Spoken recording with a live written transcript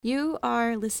You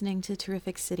are listening to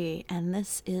Terrific City, and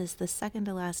this is the second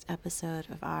to last episode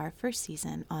of our first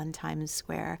season on Times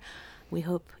Square. We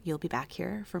hope you'll be back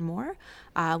here for more.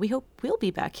 We hope we'll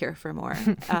be back here for more.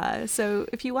 So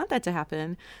if you want that to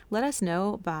happen, let us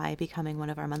know by becoming one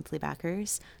of our monthly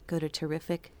backers. Go to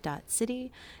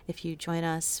terrific.city. If you join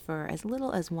us for as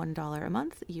little as $1 a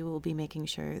month, you will be making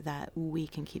sure that we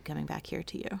can keep coming back here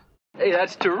to you. Hey,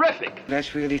 that's terrific.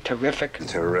 That's really terrific.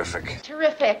 Terrific.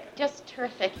 Terrific. Just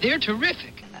terrific. They're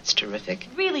terrific. That's terrific.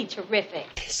 Really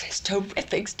terrific. This is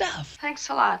terrific stuff. Thanks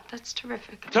a lot. That's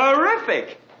terrific.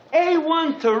 Terrific.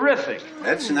 A1 terrific.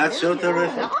 That's not so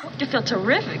terrific. You feel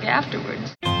terrific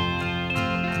afterwards.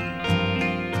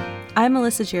 I'm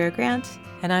Melissa Giro Grant.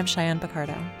 And I'm Cheyenne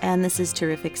Picardo. And this is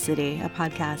Terrific City, a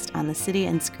podcast on the city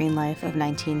and screen life of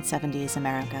 1970s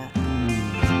America.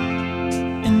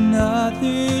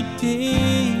 Another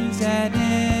day's at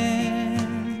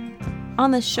end. On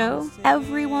the show,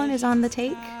 everyone is on the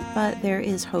take, but there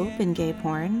is hope in gay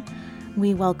porn.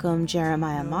 We welcome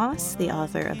Jeremiah Moss, the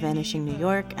author of Vanishing New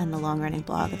York and the long-running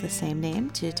blog of the same name,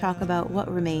 to talk about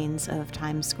what remains of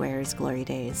Times Square's glory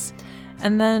days.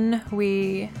 And then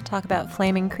we talk about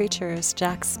Flaming Creatures,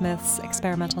 Jack Smith's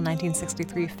experimental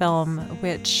 1963 film,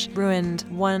 which ruined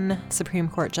one Supreme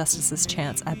Court justice's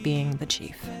chance at being the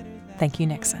chief. Thank you,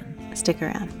 Nixon. Stick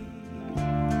around.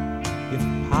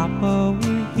 If Papa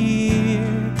were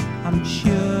here, I'm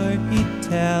sure he'd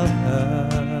tell her.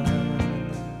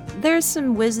 There's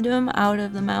some wisdom out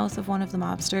of the mouth of one of the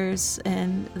mobsters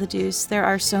in The Deuce. There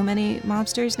are so many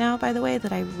mobsters now, by the way,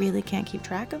 that I really can't keep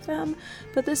track of them.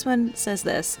 But this one says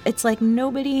this. It's like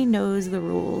nobody knows the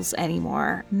rules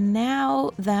anymore.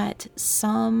 Now that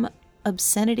some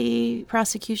obscenity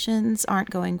prosecutions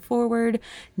aren't going forward,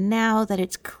 now that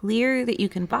it's clear that you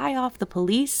can buy off the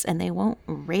police and they won't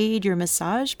raid your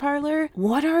massage parlor,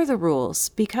 what are the rules?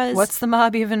 Because what's the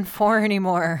mob even for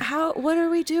anymore? What are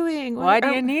we doing? Why do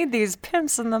you need these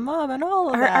pimps in the mob and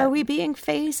all of that? Are we being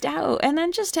phased out? And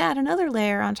then just to add another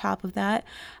layer on top of that,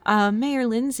 Mayor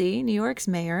Lindsay, New York's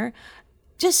mayor,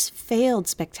 just failed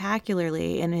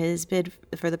spectacularly in his bid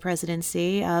for the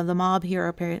presidency. The mob here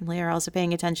apparently are also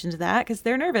paying attention to that because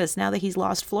they're nervous now that he's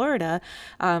lost Florida,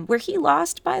 where he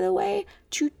lost, by the way,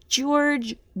 to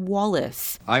George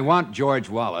Wallace. I want George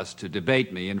Wallace to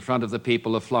debate me in front of the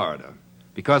people of Florida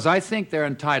because I think they're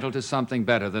entitled to something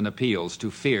better than appeals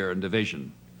to fear and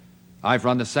division. I've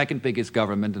run the second biggest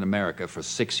government in America for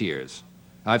 6 years.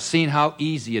 I've seen how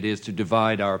easy it is to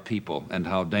divide our people and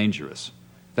how dangerous.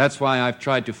 That's why I've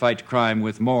tried to fight crime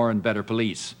with more and better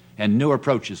police and new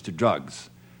approaches to drugs,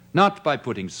 not by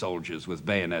putting soldiers with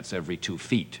bayonets every 2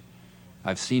 feet.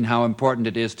 I've seen how important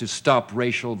it is to stop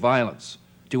racial violence,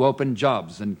 to open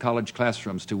jobs and college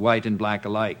classrooms to white and black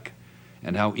alike,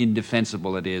 and how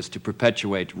indefensible it is to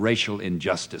perpetuate racial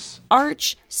injustice.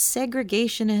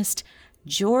 Arch-segregationist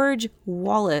George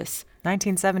Wallace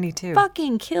 1972.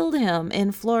 fucking killed him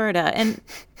in Florida. And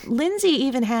Lindsay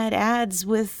even had ads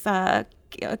with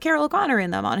Carol O'Connor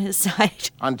in them on his side.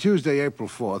 On Tuesday, April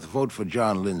 4th, vote for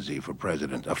John Lindsay for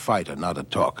president, a fighter, not a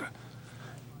talker.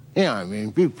 Yeah, I mean,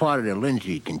 be part of the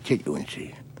Lindsay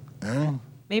constituency. Huh?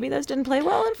 Maybe those didn't play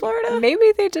well in Florida.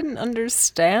 Maybe they didn't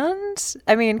understand.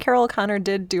 I mean, Carol O'Connor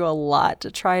did do a lot to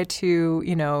try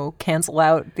to, cancel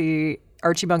out the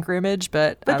Archie Bunker image,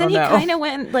 but I then don't know. He kind of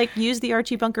went, used the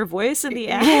Archie Bunker voice in the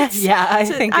ads. Yeah, I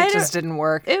think it just didn't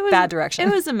work. Bad direction.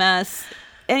 It was a mess.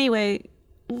 Anyway,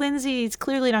 Lindsay's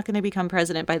clearly not going to become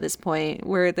president by this point.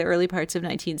 We're at the early parts of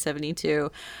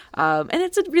 1972. And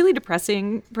it's a really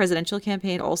depressing presidential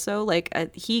campaign also.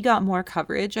 He got more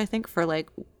coverage, I think, for,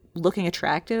 looking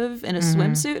attractive in a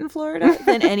swimsuit in Florida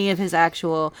than any of his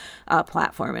actual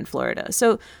platform in Florida.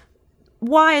 So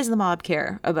why does the mob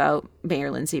care about Mayor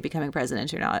Lindsay becoming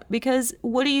president or not? Because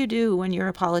what do you do when you're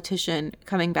a politician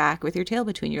coming back with your tail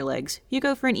between your legs? You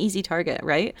go for an easy target,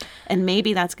 right? And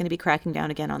maybe that's going to be cracking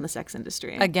down again on the sex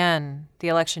industry. Again, the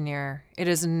election year. It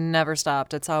has never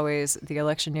stopped. It's always the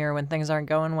election year when things aren't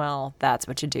going well. That's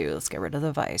what you do. Let's get rid of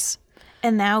the vice.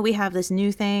 And now we have this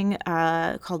new thing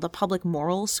called the Public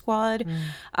Morals Squad.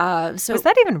 So is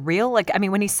that even real?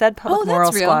 When he said Public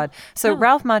Morals Squad, so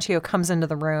Ralph Macchio comes into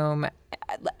the room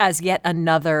as yet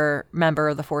another member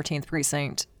of the 14th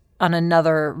Precinct on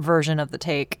another version of the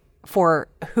take for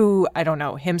who, I don't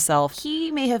know, himself.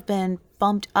 He may have been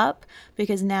bumped up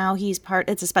because now he's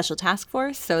it's a special task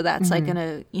force. So that's going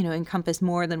to, encompass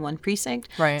more than one precinct.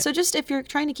 Right. So just if you're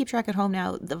trying to keep track at home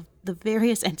now, the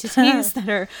various entities that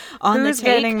are on the take. Who's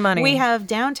getting money? We have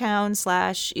downtown /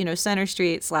 Center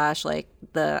Street /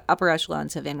 the upper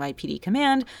echelons of NYPD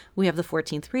Command, we have the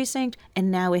 14th Precinct,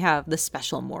 and now we have the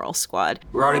Special Moral Squad.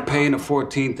 We're already paying the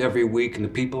 14th every week, and the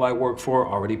people I work for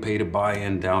already pay to buy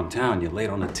in downtown. You're late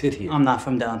on a tit here. I'm not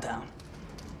from downtown.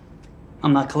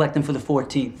 I'm not collecting for the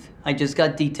 14th. I just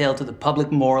got detailed to the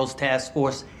Public Morals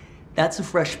Taskforce. That's a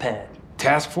fresh pad.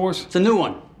 Task Force? It's a new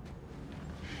one.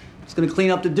 It's gonna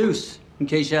clean up the deuce, in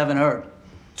case you haven't heard.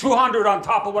 200 on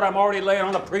top of what I'm already laying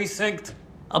on the precinct?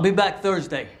 I'll be back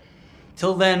Thursday.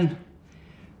 Till then,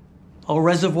 au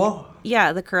reservoir.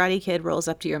 Yeah, the Karate Kid rolls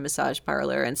up to your massage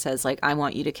parlor and says, like, I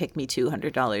want you to kick me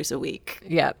 $200 a week.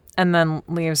 Yeah, and then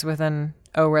leaves with an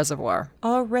au reservoir.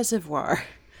 Au reservoir.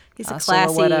 He's a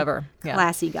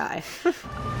classy guy.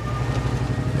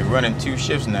 They're running 2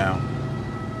 shifts now.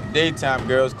 The daytime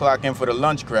girls clock in for the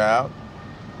lunch crowd,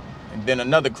 and then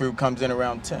another crew comes in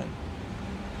around 10.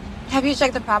 Have you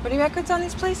checked the property records on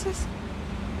these places?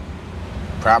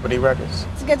 Property records?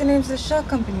 To get the names of the shell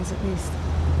companies, at least.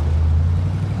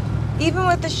 Even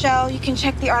with the shell, you can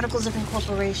check the articles of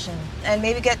incorporation and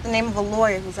maybe get the name of a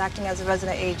lawyer who's acting as a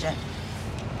resident agent.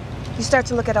 You start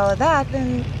to look at all of that,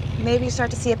 then maybe you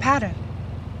start to see a pattern.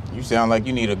 You sound like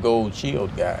you need a gold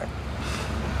shield guy.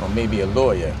 Or maybe a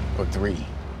lawyer or 3.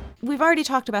 We've already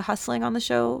talked about Hustling on the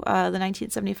show, the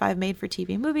 1975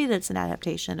 made-for-TV movie that's an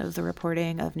adaptation of the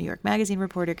reporting of New York Magazine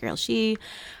reporter Gail Shee.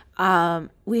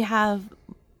 We have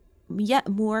yet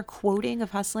more quoting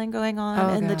of Hustling going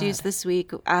on in The Deuce this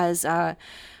week. As I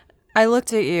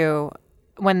looked at you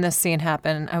when this scene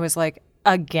happened, I was like,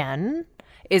 again?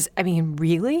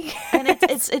 Really? And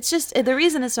it's just, the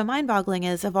reason it's so mind-boggling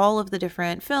is of all of the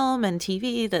different film and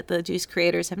TV that the Deuce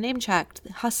creators have name-checked,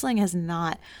 Hustling has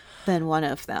not been one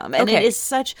of them. And it is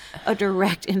such a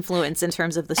direct influence in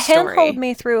terms of the story. Handhold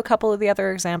me through a couple of the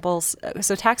other examples.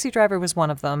 So Taxi Driver was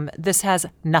one of them. This has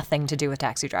nothing to do with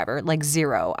Taxi Driver, like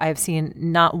zero. I've seen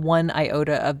not one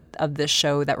iota of this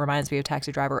show that reminds me of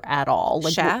Taxi Driver at all.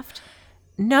 Like, Shaft?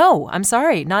 No, I'm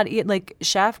sorry. Not like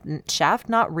Shaft,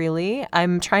 not really.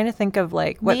 I'm trying to think of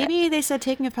like what. Maybe they said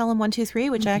Taking of Pelham 1, 2,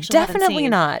 3, which I actually definitely haven't seen.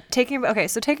 not.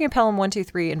 Taking of Pelham 1, 2,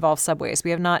 3 involves subways.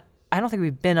 We have not. I don't think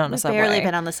we've been on a subway. Barely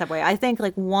been on the subway. I think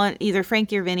like either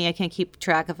Frankie or Vinny, I can't keep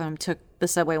track of them, took the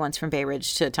subway once from Bay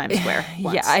Ridge to Times Square.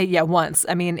 Once. Once.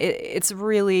 I mean, it's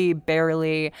really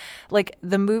barely like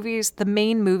the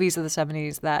main movies of the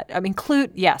 70s that, I mean,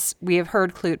 Clute, yes, we have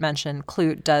heard Clute mentioned.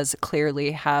 Clute does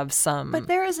clearly have some. But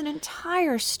there is an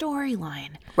entire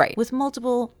storyline. Right. With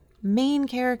multiple main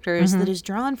characters that is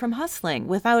drawn from Hustling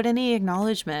without any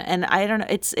acknowledgement, and I don't know,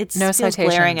 it's no feels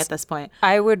glaring at this point.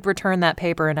 I would return that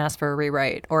paper and ask for a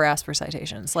rewrite or ask for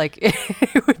citations. Like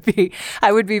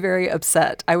I would be very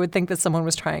upset. I would think that someone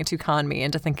was trying to con me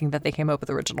into thinking that they came up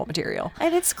with original material.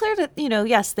 And it's clear that,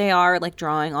 yes, they are like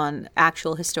drawing on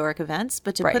actual historic events,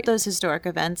 but to put those historic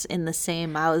events in the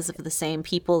same mouths of the same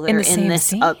people that are in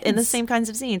the same kinds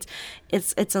of scenes,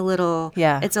 it's a little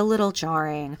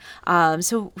jarring.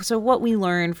 So what we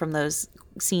learned from those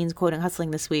scenes quoting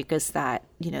Hustling this week is that,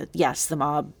 yes, the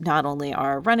mob not only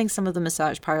are running some of the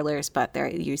massage parlors, but they're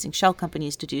using shell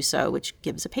companies to do so, which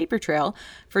gives a paper trail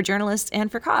for journalists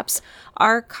and for cops.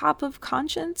 Our cop of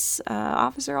conscience,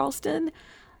 Officer Alston,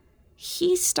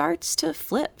 he starts to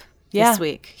flip this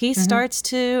week. He starts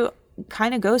to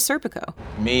kind of go Serpico.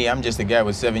 Me, I'm just a guy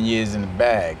with 7 years in the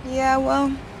bag. Yeah,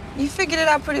 well, you figured it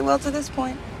out pretty well to this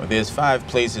point. Well, there's 5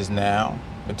 places now.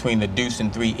 Between the Deuce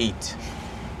and 3-8.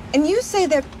 And you say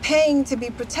they're paying to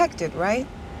be protected, right?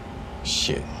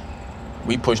 Shit.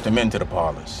 We pushed them into the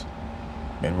parlors.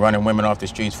 Been running women off the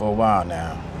streets for a while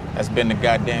now. That's been the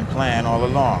goddamn plan all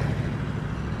along.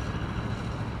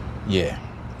 Yeah.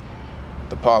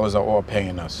 The parlors are all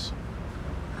paying us.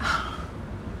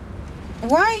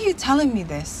 Why are you telling me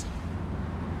this?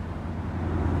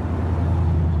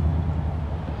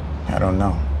 I don't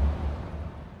know.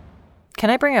 Can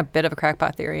I bring a bit of a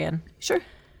crackpot theory in? Sure.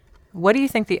 What do you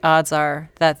think the odds are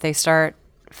that they start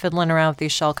fiddling around with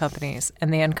these shell companies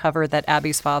and they uncover that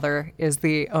Abby's father is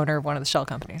the owner of one of the shell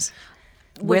companies?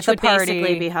 Which would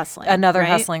basically be Hustling. Another right?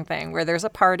 Hustling thing where there's a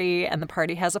party and the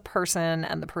party has a person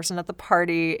and the person at the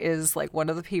party is like one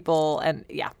of the people. And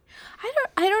yeah.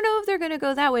 I don't know if they're going to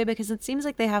go that way, because it seems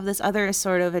like they have this other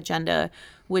sort of agenda,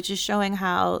 which is showing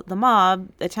how the mob,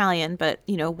 Italian, but,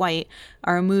 white,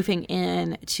 are moving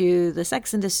in to the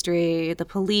sex industry. The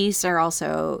police are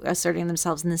also asserting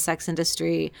themselves in the sex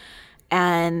industry.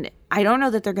 And I don't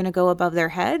know that they're going to go above their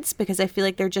heads, because I feel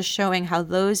like they're just showing how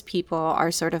those people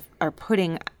are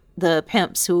putting the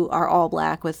pimps, who are all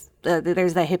black with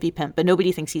there's that hippie pimp, but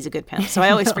nobody thinks he's a good pimp. So I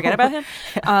always forget about him.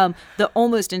 The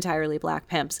almost entirely black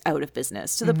pimp's out of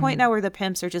business to the point now where the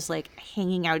pimps are just like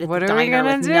hanging out at the diner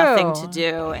with nothing to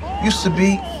do. Used to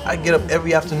be, I'd get up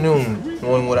every afternoon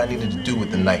knowing what I needed to do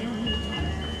with the night.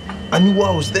 I knew what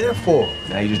I was there for.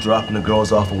 Now you're just dropping the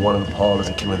girls off in one of the parlors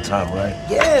and killing time, right?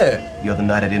 Yeah. The other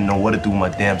night I didn't know what to do with my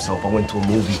damn self. I went to a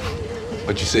movie.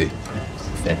 What'd you see?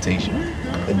 Fantasia.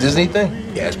 The Disney thing?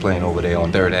 Yeah, it's playing over there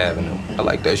on 3rd Avenue. I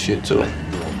like that shit too.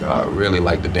 I really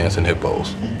like the dancing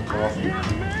hippos.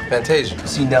 Fantasia.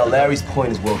 See, now Larry's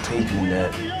point is well taken in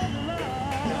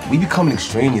that we becoming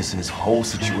extraneous in this whole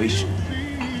situation.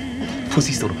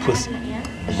 Pussy's still the pussy.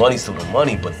 The money's still the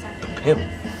money, but the pimp,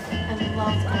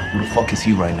 who the fuck is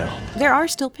he right now? There are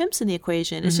still pimps in the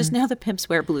equation. It's just now the pimps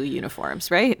wear blue uniforms,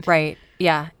 right? Right.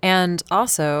 Yeah. And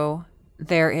also,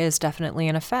 there is definitely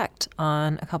an effect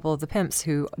on a couple of the pimps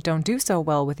who don't do so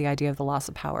well with the idea of the loss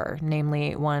of power,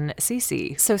 namely one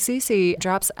Cece. So Cece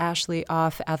drops Ashley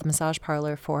off at the massage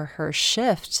parlor for her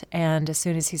shift, and as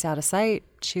soon as he's out of sight,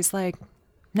 she's like,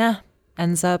 nah,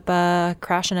 ends up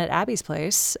crashing at Abby's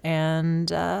place,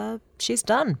 and she's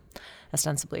done.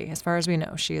 Ostensibly, as far as we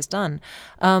know, she is done,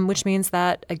 which means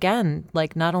that, again,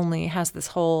 like not only has this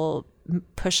whole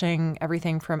pushing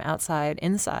everything from outside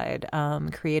inside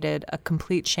created a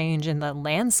complete change in the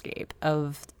landscape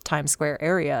of Times Square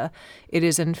area, it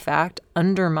is in fact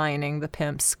undermining the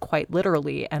pimps quite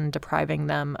literally and depriving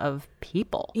them of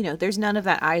people. You know, there's none of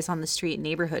that eyes on the street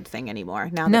neighborhood thing anymore.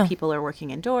 Now that people are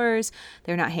working indoors,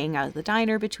 they're not hanging out at the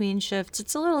diner between shifts.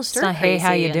 It's a little stir crazy. Hey,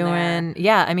 how you doing?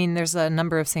 Yeah, I mean, there's a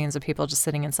number of scenes of people just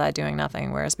sitting inside doing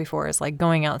nothing, whereas before it's like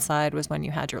going outside was when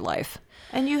you had your life.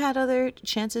 And you had other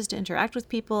chances to interact with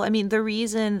people. I mean, the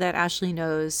reason that Ashley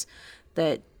knows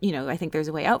that, you know, I think there's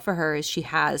a way out for her is she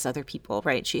has other people,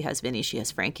 right? She has Vinny, she has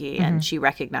Frankie, and she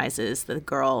recognizes the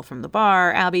girl from the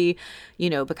bar, Abby, you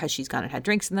know, because she's gone and had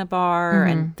drinks in the bar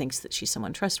and thinks that she's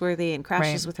someone trustworthy and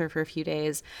crashes with her for a few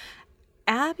days.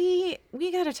 Abby,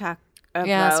 we got to talk about,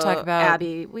 let's talk about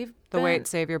Abby. We've the white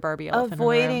savior Barbie elephant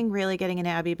avoiding really getting an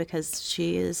Abby because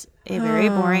she is a very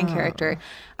boring character.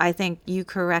 I think you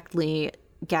correctly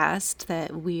guessed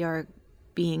that we are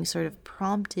being sort of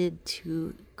prompted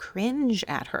to cringe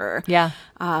at her. Yeah.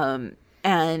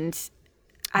 And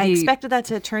I expected that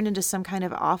to turn into some kind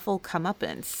of awful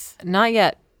comeuppance. Not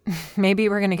yet. Maybe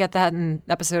we're going to get that in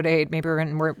episode 8.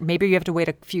 Maybe you have to wait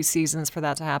a few seasons for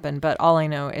that to happen. But all I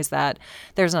know is that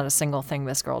there's not a single thing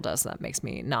this girl does that makes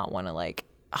me not want to like.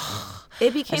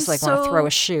 It became I just, want to throw a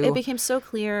shoe. It became so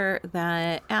clear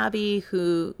that Abby,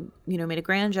 who made a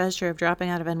grand gesture of dropping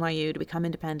out of NYU to become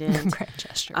independent, grand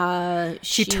gesture.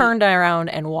 She turned around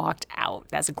and walked out.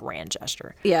 That's a grand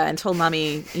gesture. Yeah, and told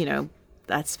mommy,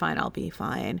 that's fine. I'll be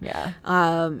fine. Yeah.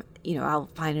 I'll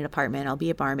find an apartment. I'll be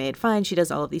a barmaid. Fine. She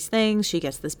does all of these things. She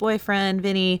gets this boyfriend,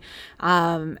 Vinny,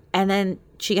 and then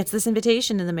she gets this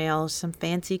invitation in the mail, some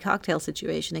fancy cocktail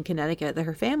situation in Connecticut that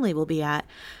her family will be at.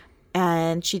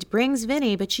 And she brings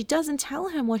Vinny, but she doesn't tell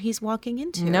him what he's walking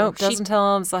into. Nope, doesn't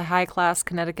tell him it's a high-class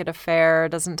Connecticut affair,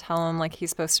 doesn't tell him like he's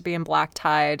supposed to be in black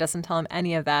tie, doesn't tell him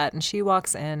any of that. And she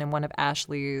walks in one of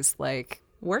Ashley's like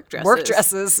work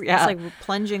dresses. Yeah. It's like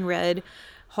plunging red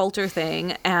halter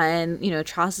thing and,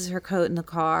 tosses her coat in the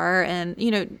car.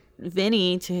 And,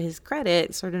 Vinny, to his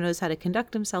credit, sort of knows how to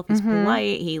conduct himself. He's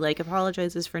polite. He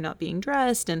apologizes for not being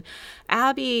dressed. And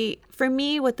Abby, for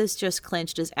me, what this just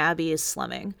clinched is Abby is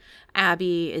slumming.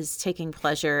 Abby is taking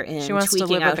pleasure in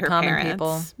tweaking out her parents.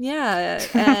 People. Yeah.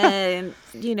 And,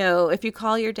 if you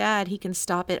call your dad, he can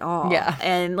stop it all. Yeah.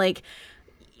 And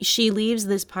she leaves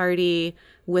this party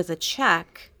with a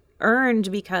check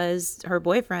earned because her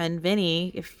boyfriend,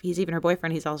 Vinny, if he's even her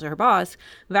boyfriend, he's also her boss,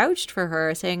 vouched for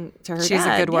her, saying to her dad, she's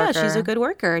a good worker. Yeah, she's a good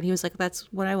worker. And he was like,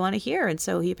 that's what I want to hear. And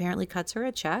so he apparently cuts her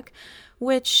a check,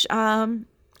 which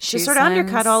she sort of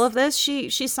undercut all of this. She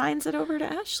signs it over to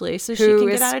Ashley so she can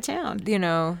get out of town.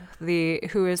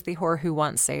 Who is the whore who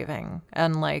wants saving,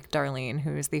 unlike Darlene,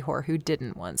 who is the whore who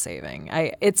didn't want saving.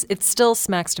 It still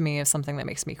smacks to me of something that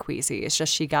makes me queasy. It's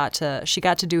just she got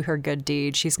to do her good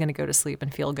deed. She's going to go to sleep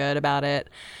and feel good about it.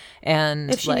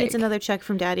 And if she needs another check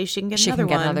from Daddy, she can get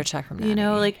another check from Daddy.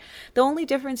 The only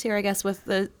difference here, I guess, with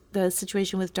the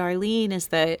situation with Darlene is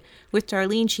that with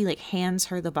Darlene, she hands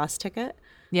her the bus ticket.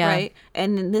 Yeah. Right.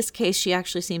 And in this case, she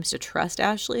actually seems to trust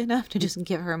Ashley enough to just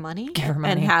give her money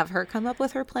and have her come up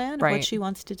with her plan of what she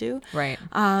wants to do. Right.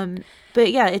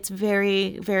 But yeah, it's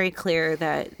very, very clear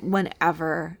that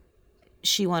whenever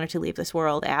she wanted to leave this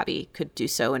world, Abby could do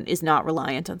so and is not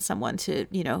reliant on someone to,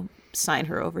 sign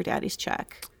her over Daddy's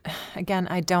check. again,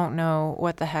 I don't know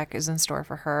what the heck is in store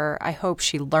for her. I hope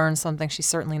she learns something. She's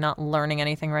certainly not learning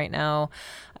anything right now.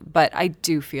 But I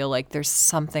do feel like there's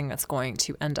something that's going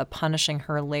to end up punishing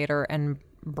her later and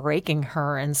breaking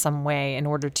her in some way in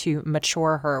order to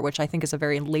mature her, which I think is a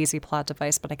very lazy plot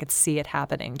device, but I could see it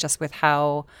happening just with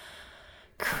how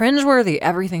cringeworthy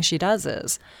everything she does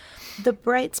is. The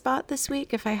bright spot this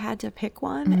week, if I had to pick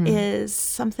one, is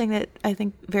something that I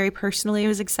think very personally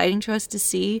was exciting to us to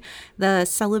see, the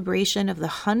celebration of the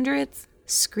 100th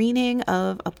screening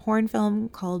of a porn film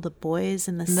called The Boys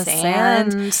in the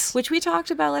Sand, which we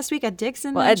talked about last week. Ed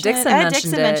Dixon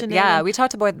mentioned it. Yeah, we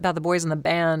talked about The Boys in the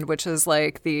Band, which is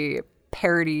like the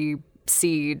parody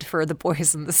seed for The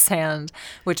Boys in the Sand,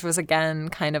 which was again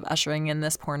kind of ushering in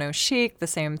this porno chic, the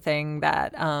same thing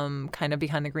that kind of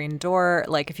Behind the Green Door.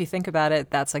 Like if you think about it,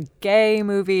 that's a gay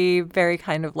movie, very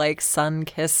kind of like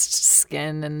sun-kissed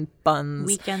skin and buns.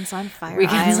 Weekends on Fire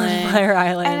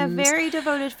Island. And a very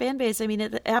devoted fan base. I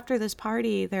mean, after this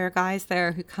party, there are guys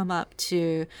there who come up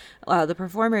to the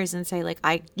performers and say, like,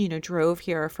 I drove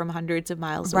here from hundreds of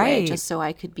miles away just so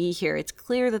I could be here. It's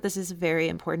clear that this is very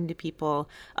important to people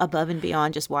above and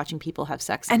beyond just watching people have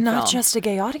sex in and film. Not just a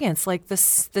gay audience. Like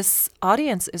this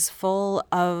audience is full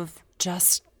of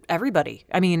just everybody.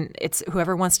 I mean, it's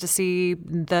whoever wants to see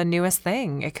the newest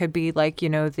thing. It could be like,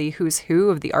 the who's who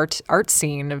of the art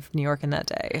scene of New York in that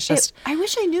day. It's just I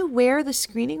wish I knew where the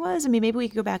screening was. I mean, maybe we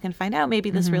could go back and find out.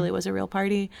 Maybe this really was a real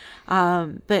party.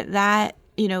 But that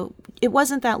it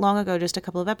wasn't that long ago, just a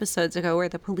couple of episodes ago, where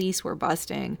the police were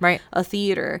busting a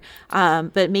theater.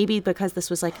 But maybe because this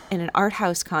was like in an art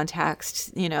house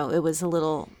context, it was a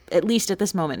little, at least at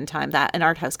this moment in time, that an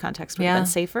art house context would have been a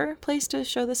safer place to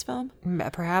show this film.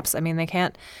 Perhaps. I mean, they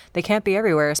can't be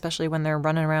everywhere, especially when they're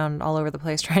running around all over the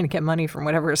place trying to get money from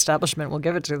whatever establishment will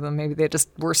give it to them. Maybe they just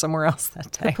were somewhere else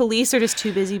that day. The police are just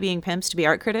too busy being pimps to be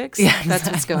art critics. Yeah, exactly.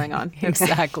 That's what's going on.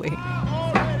 Exactly.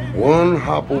 One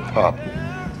hopple popple.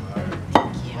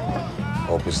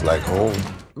 Hope it's like home.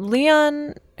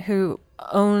 Leon, who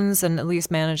owns and at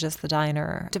least manages the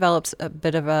diner, develops a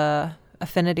bit of a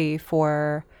affinity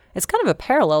for. It's kind of a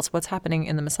parallel to what's happening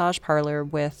in the massage parlor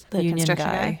with the union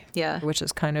guy, which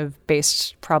is kind of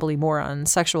based probably more on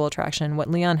sexual attraction.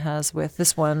 What Leon has with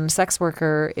this one sex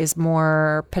worker is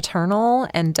more paternal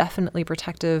and definitely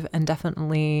protective, and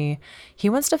definitely he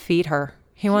wants to feed her.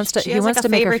 He wants to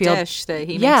make her feel dish that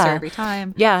he makes her every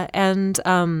time. Yeah, and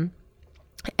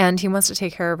he wants to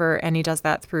take care of her, and he does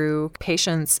that through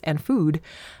patience and food,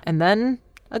 and then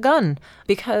a gun,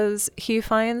 because he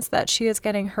finds that she is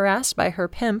getting harassed by her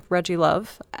pimp, Reggie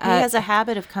Love. He has a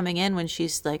habit of coming in when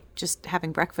she's like just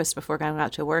having breakfast before going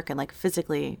out to work and like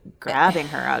physically grabbing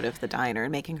her out of the diner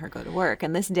and making her go to work.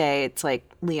 And this day, it's like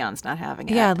Leon's not having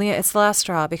it. Yeah, it's the last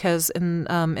straw, because in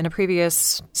a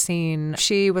previous scene,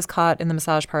 she was caught in the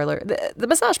massage parlor. The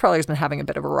massage parlor has been having a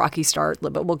bit of a rocky start,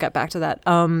 but we'll get back to that,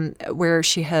 where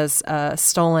she has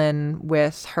stolen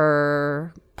with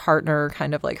her partner,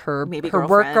 kind of like her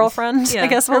work girlfriend, I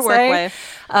guess we'll say,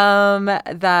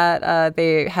 that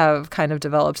they have kind of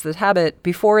developed this habit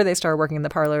before they start working in the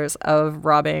parlors of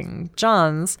robbing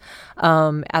Johns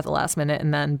at the last minute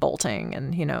and then bolting,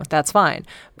 and that's fine.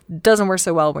 Doesn't work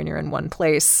so well when you're in one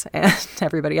place and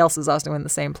everybody else is also in the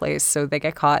same place, so they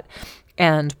get caught.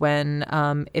 And when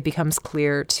it becomes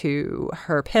clear to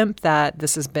her pimp that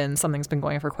something's been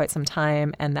going on for quite some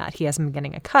time and that he hasn't been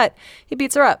getting a cut, he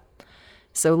beats her up.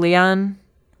 So Leon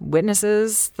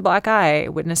witnesses the black eye,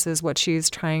 witnesses what she's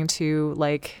trying to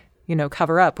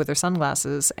cover up with her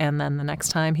sunglasses. And then the next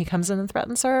time he comes in and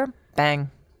threatens her,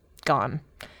 bang, gone.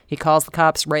 He calls the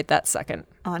cops right that second.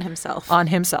 On himself.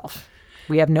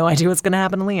 We have no idea what's going to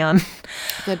happen to Leon.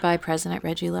 Goodbye, President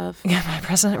Reggie Love. Goodbye,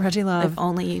 President Reggie Love. If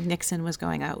only Nixon was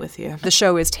going out with you. The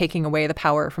show is taking away the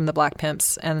power from the black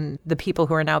pimps and the people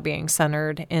who are now being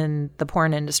centered in the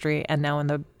porn industry and now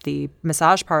in the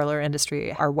massage parlor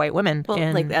industry are white women. Well,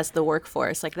 as the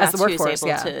workforce. That's who's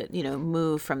able to,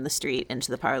 move from the street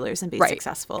into the parlors and be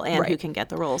successful, and who can get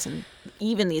the roles in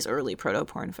even these early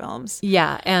proto-porn films.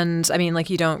 Yeah, and I mean,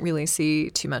 you don't really see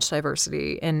too much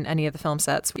diversity in any of the film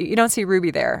sets. You don't see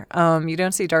Ruby there. You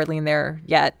don't see Darlene there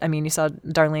yet. I mean, you saw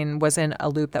Darlene was in a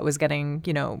loop that was getting,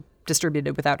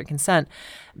 distributed without her consent.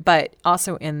 But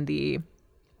also in the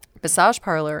massage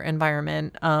parlor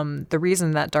environment, the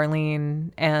reason that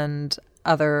Darlene and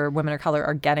other women of color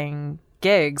are getting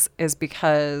gigs is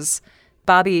because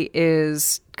Bobby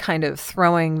is kind of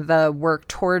throwing the work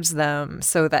towards them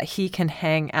so that he can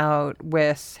hang out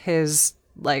with his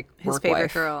his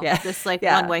favorite girl. Yeah. This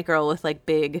one white girl with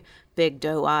big big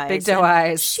doe eyes. Big doe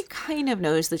eyes. She kind of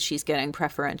knows that she's getting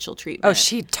preferential treatment. Oh,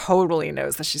 she totally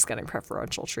knows that she's getting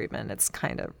preferential treatment. It's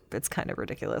kind of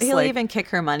ridiculous. He'll even kick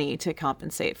her money to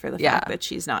compensate for the fact that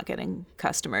she's not getting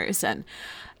customers. And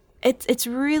it's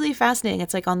really fascinating.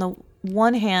 It's like, on the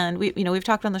one hand, we've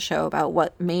talked on the show about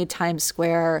what made Times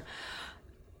Square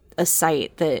a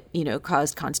site that,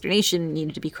 caused consternation,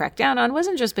 needed to be cracked down on.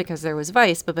 Wasn't just because there was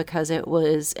vice, but because it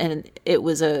was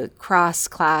a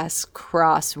cross-class,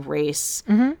 cross-race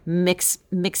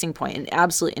mixing point, an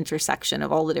absolute intersection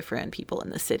of all the different people in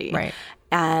the city. Right.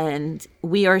 And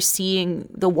we are seeing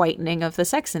the whitening of the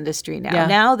sex industry now. Yeah.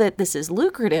 Now that this is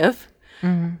lucrative,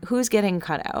 who's getting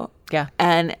cut out? Yeah.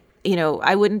 And,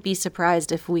 I wouldn't be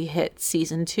surprised if we hit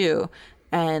season 2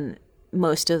 and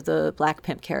most of the black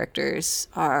pimp characters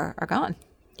are gone.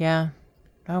 Yeah.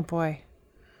 Oh boy.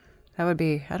 That would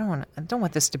be. I don't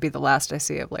want this to be the last I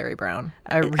see of Larry Brown.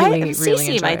 I really Cece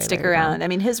enjoy might stick Larry around. Brown. I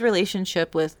mean, his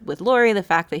relationship with Lori, the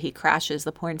fact that he crashes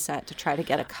the porn set to try to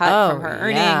get a cut from her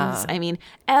earnings. Yeah. I mean,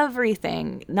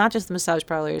 everything, not just the massage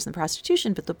parlors and the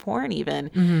prostitution, but the porn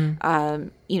even,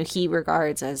 he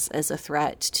regards as a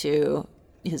threat to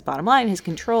his bottom line, his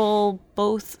control,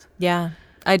 both. Yeah.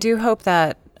 I do hope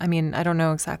that, I mean, I don't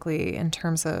know exactly in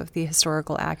terms of the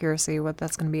historical accuracy what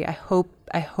that's going to be. I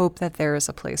hope that there is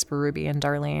a place for Ruby and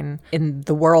Darlene in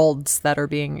the worlds that are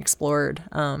being explored,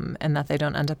 and that they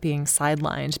don't end up being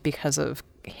sidelined because of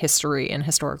history and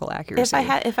historical accuracy.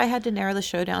 If I had to narrow the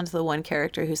show down to the one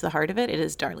character who's the heart of it, it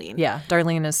is Darlene. Yeah,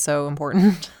 Darlene is so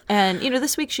important. And,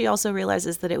 this week she also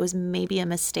realizes that it was maybe a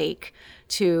mistake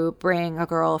to bring a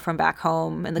girl from back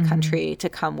home in the country to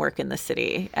come work in the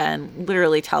city, and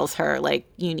literally tells her, like,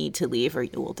 you need to leave or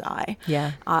you will die.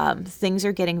 Yeah. Things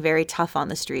are getting very tough on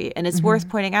the street. And it's worth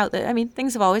pointing out that, I mean,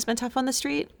 things have always been tough on the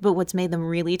street, but what's made them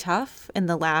really tough in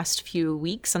the last few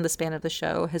weeks on the span of the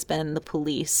show has been the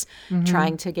police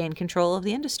trying to gain control of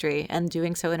the industry, and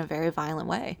doing so in a very violent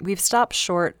way. We've stopped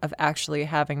short of actually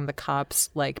having the cops,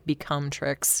 like, become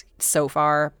tricks so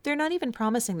far. They're not even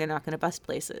promising they're not going to bust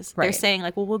places. Right. They're saying,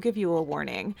 like, well, we'll give you a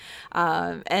warning.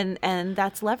 And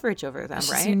that's leverage over them,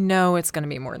 It's right? just, it's going to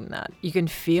be more than that. You can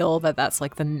feel that that's,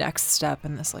 like, the next step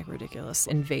in this, like, ridiculous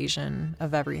invasion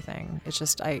of everything. It's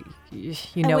just, and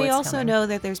we also coming. know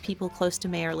that there's people close to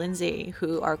Mayor Lindsay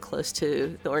who are close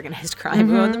to the organized crime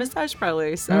who own the massage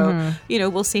parlors. So,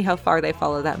 we'll see how far they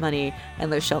follow that money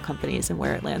and those shell companies and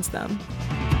where it lands them.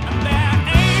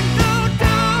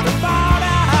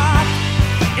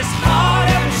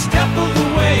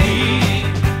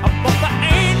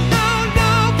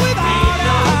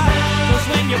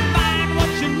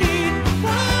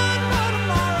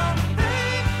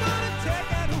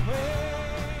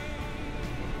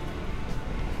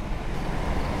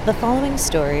 The following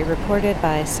story, reported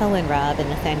by Selwyn Robb and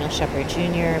Nathaniel Shepard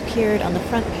Jr., appeared on the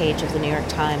front page of the New York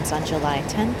Times on July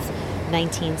 10th,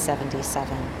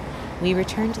 1977. We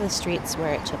return to the streets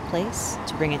where it took place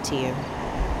to bring it to you.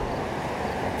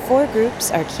 4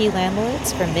 groups are key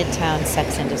landlords for Midtown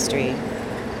sex industry.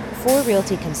 4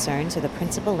 realty concerns are the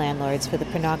principal landlords for the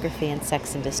pornography and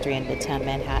sex industry in Midtown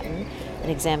Manhattan, an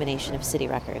examination of city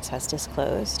records has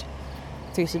disclosed.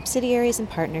 Through subsidiaries and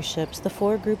partnerships, the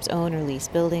 4 groups own or lease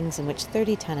buildings in which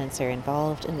 30 tenants are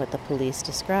involved in what the police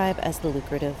describe as the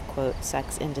lucrative, quote,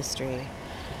 sex industry.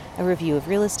 A review of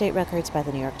real estate records by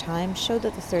the New York Times showed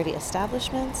that the 30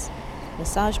 establishments,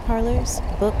 massage parlors,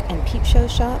 book and peep show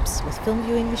shops with film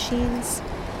viewing machines,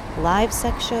 live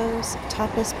sex shows,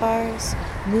 topless bars,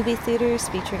 movie theaters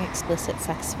featuring explicit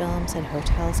sex films, and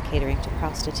hotels catering to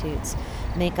prostitutes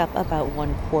make up about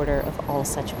 1/4 of all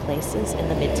such places in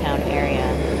the Midtown area.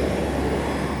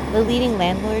 The leading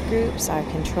landlord groups are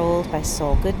controlled by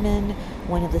Saul Goodman,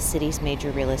 one of the city's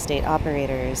major real estate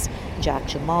operators, Jack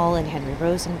Jamal and Henry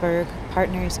Rosenberg,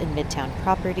 partners in Midtown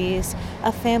Properties,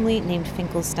 a family named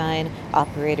Finkelstein,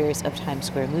 operators of Times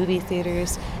Square movie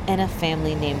theaters, and a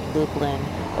family named Lublin,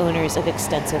 owners of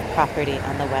extensive property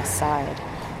on the West Side.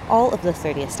 All of the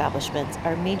 30 establishments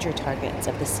are major targets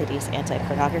of the city's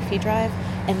anti-pornography drive,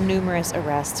 and numerous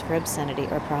arrests for obscenity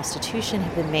or prostitution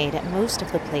have been made at most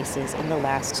of the places in the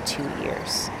last 2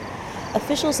 years.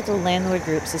 Officials of the landlord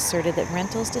groups asserted that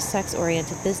rentals to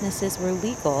sex-oriented businesses were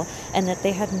legal and that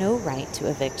they had no right to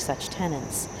evict such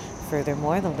tenants.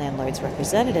 Furthermore, the landlord's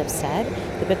representative said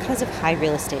that because of high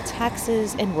real estate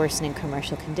taxes and worsening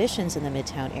commercial conditions in the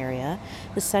Midtown area,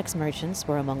 the sex merchants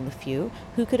were among the few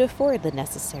who could afford the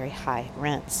necessary high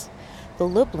rents. The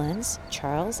Lublins,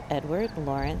 Charles, Edward,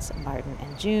 Lawrence, Martin,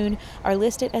 and June, are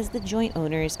listed as the joint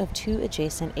owners of 2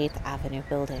 adjacent 8th Avenue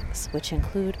buildings, which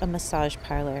include a massage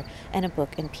parlor and a book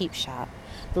and peep shop.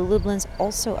 The Lublins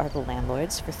also are the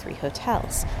landlords for 3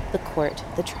 hotels, the Court,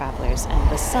 the Travelers, and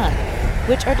the Sun,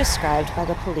 which are described by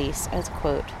the police as,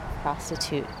 quote,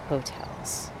 prostitute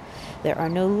hotels. There are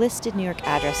no listed New York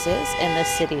addresses in the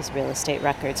city's real estate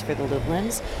records for the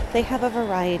Lublins. They have a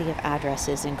variety of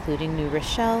addresses, including New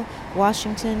Rochelle,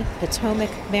 Washington, Potomac,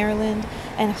 Maryland,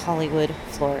 and Hollywood,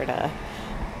 Florida.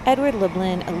 Edward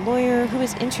Lublin, a lawyer who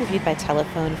was interviewed by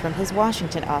telephone from his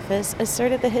Washington office,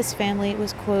 asserted that his family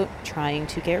was, quote, trying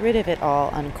to get rid of it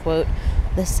all, unquote,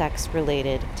 the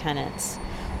sex-related tenants.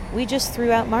 We just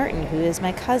threw out Martin, who is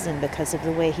my cousin, because of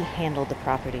the way he handled the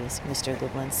properties, Mr.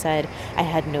 Lublin said. I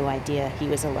had no idea he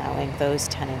was allowing those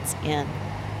tenants in.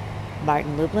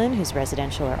 Martin Lublin, whose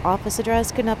residential or office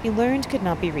address could not be learned, could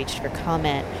not be reached for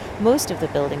comment. Most of the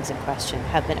buildings in question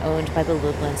have been owned by the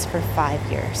Lublins for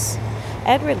 5 years.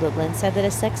 Edward Lublin said that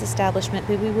a sex establishment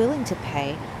would be willing to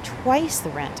pay twice the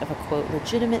rent of a, quote,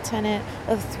 legitimate tenant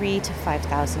of $3,000 to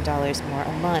 $5,000 more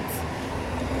a month.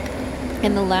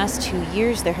 In the last 2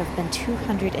 years, there have been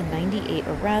 298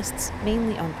 arrests,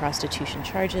 mainly on prostitution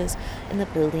charges, in the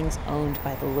buildings owned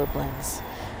by the Lublins.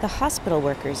 The Hospital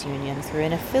Workers Union, through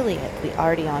an affiliate, the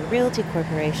Ardeon Realty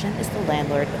Corporation, is the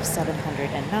landlord of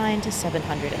 709 to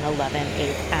 711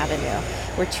 8th Avenue,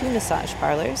 where 2 massage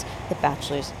parlors, the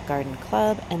Bachelor's Garden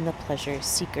Club and the Pleasure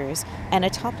Seekers, and a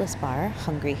topless bar,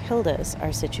 Hungry Hilda's,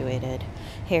 are situated.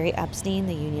 Harry Epstein,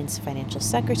 the union's financial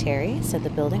secretary, said the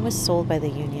building was sold by the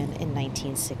union in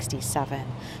 1967,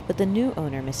 but the new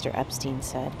owner, Mr. Epstein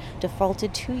said,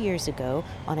 defaulted 2 years ago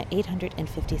on an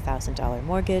 $850,000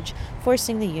 mortgage,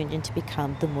 forcing the union to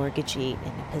become the mortgagee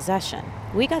in possession.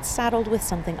 We got saddled with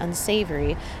something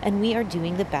unsavory, and we are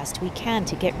doing the best we can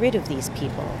to get rid of these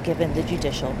people, given the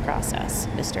judicial process,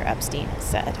 Mr. Epstein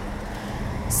said.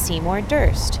 Seymour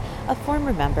Durst, a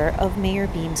former member of Mayor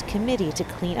Beam's committee to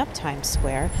clean up Times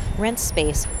Square, rents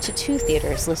space to 2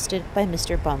 theaters listed by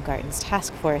Mr. Baumgarten's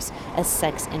task force as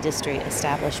sex industry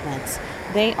establishments.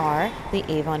 They are the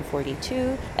Avon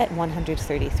 42 at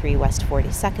 133 West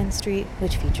 42nd Street,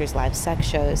 which features live sex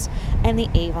shows, and the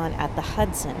Avon at the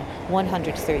Hudson,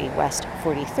 130 West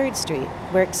 43rd Street,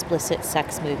 where explicit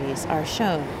sex movies are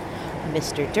shown.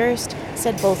 Mr. Durst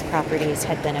said both properties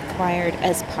had been acquired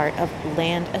as part of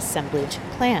land assemblage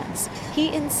plans.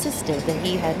 He insisted that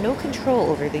he had no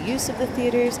control over the use of the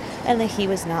theaters and that he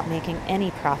was not making any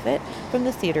profit from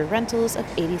the theater rentals of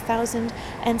 $80,000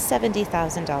 and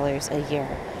 $70,000 a year.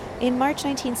 In March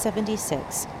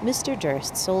 1976, Mr.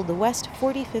 Durst sold the West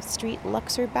 45th Street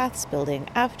Luxor Baths building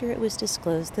after it was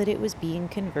disclosed that it was being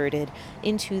converted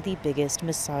into the biggest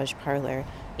massage parlor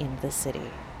in the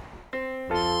city.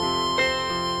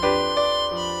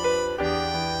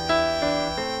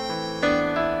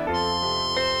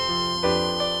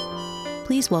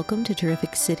 Please welcome to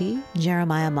Terrific City,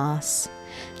 Jeremiah Moss.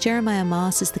 Jeremiah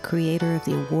Moss is the creator of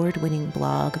the award-winning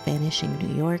blog Vanishing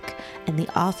New York and the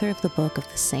author of the book of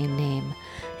the same name.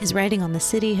 His writing on the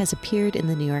city has appeared in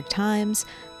the New York Times,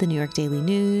 the New York Daily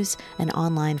News, and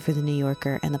online for the New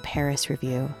Yorker and the Paris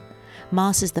Review.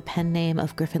 Moss is the pen name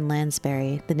of Griffin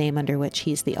Lansbury, the name under which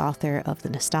he is the author of The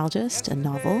Nostalgist, a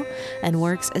novel, and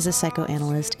works as a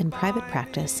psychoanalyst in private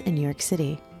practice in New York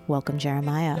City. Welcome,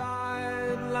 Jeremiah.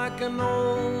 Like an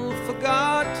old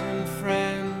forgotten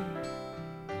friend.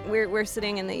 We're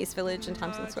sitting in the East Village in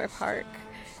Tompkins Square Park,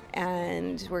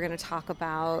 and we're going to talk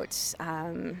about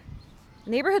a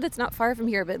neighborhood that's not far from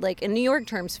here, but like in New York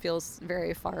terms feels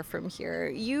very far from here.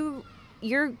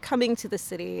 You're coming to the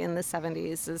city in the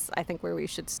 70s is, I think, where we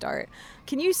should start.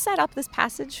 Can you set up this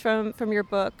passage from your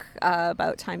book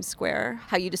about Times Square,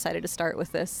 how you decided to start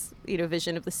with this,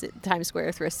 vision of the Times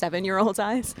Square through a 7-year-old's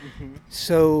eyes? Mm-hmm.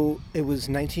 So it was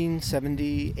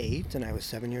 1978, and I was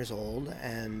 7 years old,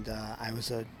 and I was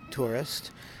a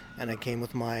tourist, and I came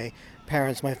with my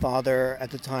parents. My father at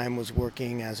the time was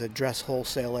working as a dress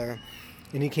wholesaler,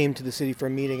 and he came to the city for a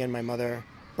meeting, and my mother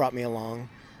brought me along.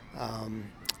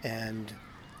 And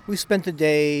we spent the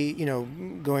day,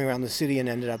 going around the city and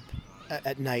ended up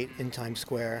at night in Times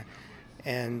Square.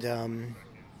 And,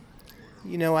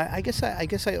 I guess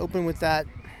I opened with that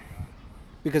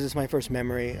because it's my first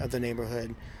memory of the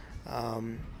neighborhood.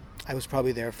 I was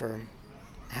probably there for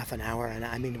half an hour,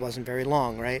 and it wasn't very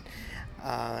long, right?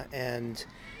 And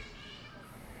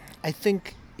I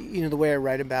think, the way I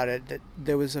write about it, that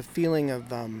there was a feeling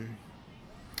of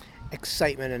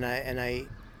excitement, and I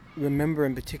remember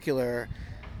in particular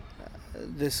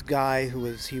this guy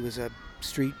he was a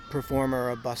street performer,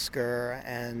 a busker,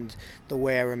 and the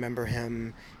way I remember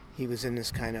him, He was in this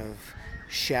kind of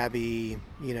shabby,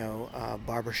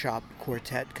 barbershop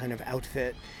quartet kind of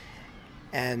outfit.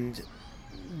 And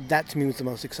that to me was the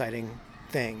most exciting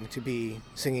thing, to be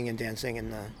singing and dancing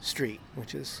in the street,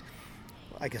 which is,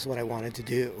 I guess, what I wanted to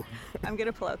do. I'm going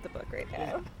to pull out the book right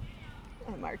now.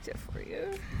 I marked it for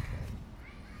you.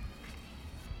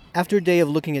 After a day of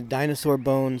looking at dinosaur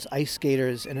bones, ice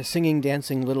skaters, and a singing,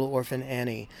 dancing little orphan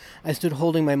Annie, I stood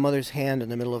holding my mother's hand in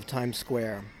the middle of Times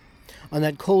Square. On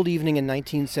that cold evening in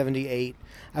 1978,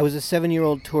 I was a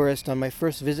 7-year-old tourist on my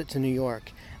first visit to New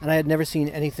York, and I had never seen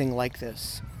anything like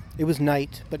this. It was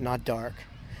night, but not dark.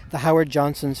 The Howard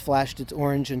Johnson's flashed its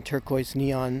orange and turquoise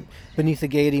neon beneath the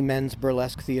Gaiety Men's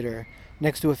Burlesque Theater,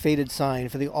 next to a faded sign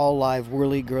for the all-live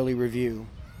Whirly-Girly Review.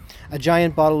 A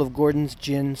giant bottle of Gordon's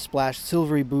gin splashed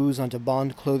silvery booze onto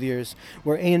Bond clothiers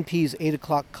where A&P's 8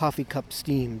 o'clock coffee cup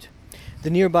steamed. The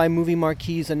nearby movie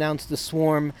marquees announced The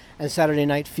Swarm and Saturday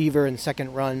Night Fever and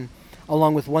Second Run,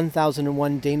 along with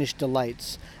 1001 Danish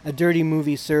Delights, a dirty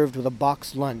movie served with a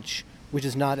boxed lunch, which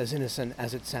is not as innocent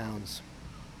as it sounds.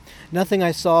 Nothing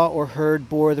I saw or heard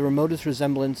bore the remotest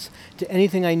resemblance to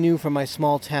anything I knew from my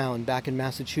small town back in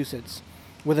Massachusetts,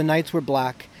 where the nights were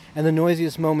black and the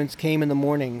noisiest moments came in the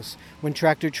mornings when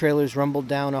tractor-trailers rumbled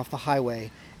down off the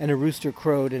highway and a rooster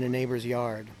crowed in a neighbor's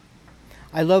yard.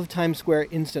 I loved Times Square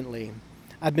instantly.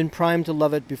 I'd been primed to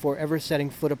love it before ever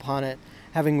setting foot upon it,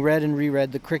 having read and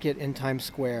reread The Cricket in Times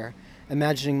Square,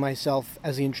 imagining myself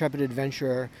as the intrepid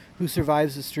adventurer who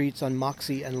survives the streets on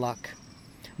moxie and luck.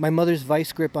 My mother's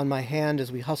vice grip on my hand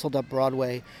as we hustled up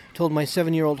Broadway told my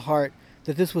 7-year-old heart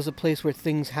that this was a place where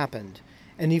things happened,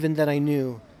 and even then I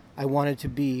knew I wanted to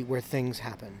be where things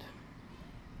happened.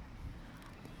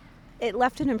 It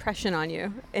left an impression on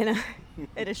you in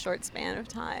a short span of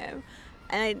time.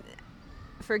 And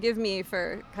forgive me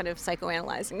for kind of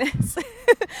psychoanalyzing this,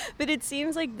 but it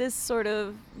seems like this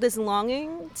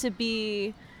longing to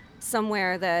be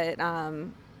somewhere that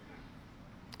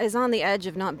is on the edge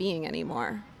of not being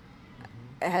anymore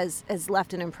has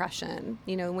left an impression.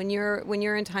 When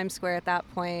you're in Times Square at that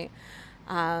point,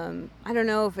 I don't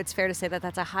know if it's fair to say that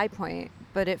that's a high point,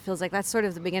 but it feels like that's sort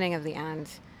of the beginning of the end.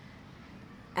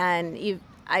 And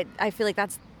I feel like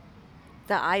that's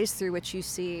the eyes through which you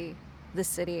see the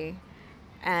city.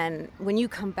 And when you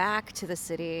come back to the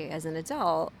city as an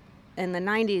adult in the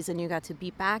 90s and you got to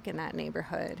be back in that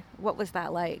neighborhood, what was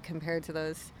that like compared to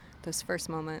those first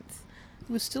moments?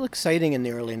 It was still exciting in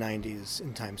the early 90s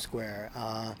in Times Square.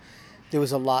 There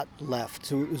was a lot left.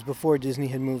 So it was before Disney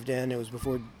had moved in. It was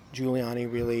before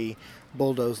Giuliani really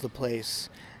bulldozed the place.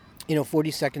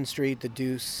 42nd Street, the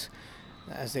Deuce,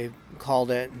 as they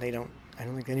called it. I don't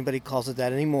think anybody calls it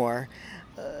that anymore.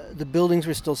 The buildings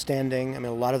were still standing. I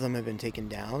mean, a lot of them have been taken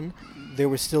down. There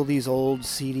were still these old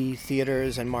seedy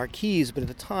theaters and marquees, but at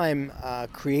the time,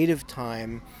 Creative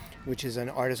Time, which is an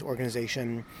artist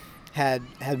organization, had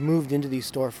moved into these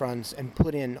storefronts and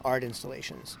put in art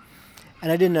installations.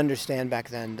 And I didn't understand back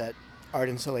then that art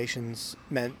installations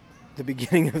meant the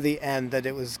beginning of the end, that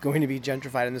it was going to be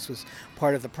gentrified and this was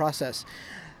part of the process.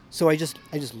 So I just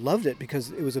loved it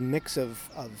because it was a mix of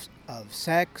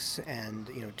sex and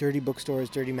dirty bookstores,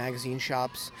 dirty magazine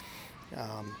shops,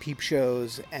 peep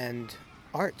shows, and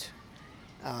art,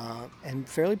 and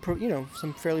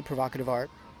some fairly provocative art.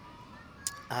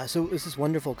 So it was this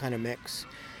wonderful kind of mix,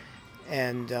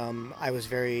 and I was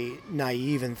very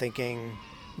naive in thinking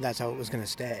that's how it was going to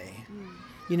stay.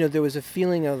 There was a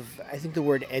feeling of, I think the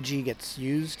word edgy gets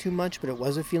used too much, but it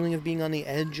was a feeling of being on the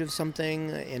edge of something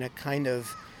in a kind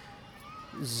of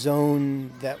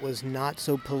zone that was not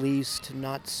so policed,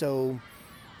 not so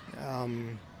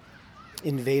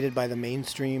invaded by the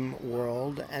mainstream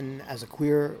world. And as a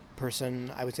queer person,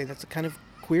 I would say that's a kind of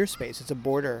queer space. It's a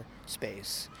border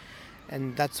space.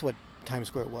 And that's what Times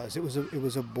Square was. It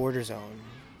was a border zone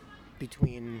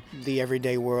between the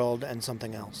everyday world and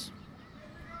something else.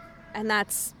 And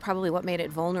that's probably what made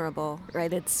it vulnerable,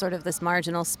 right? It's sort of this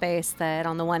marginal space that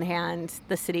on the one hand,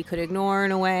 the city could ignore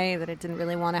in a way that it didn't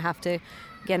really want to have to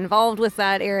get involved with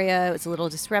that area. It was a little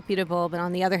disreputable, but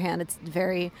on the other hand, it's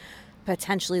very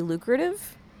potentially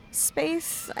lucrative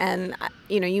space. And,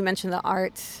 you mentioned the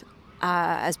art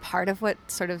as part of what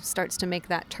sort of starts to make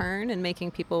that turn and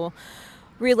making people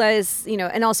realize,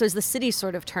 and also as the city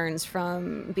sort of turns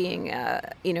from being,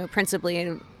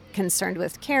 principally concerned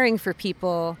with caring for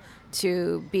people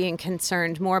to being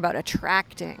concerned more about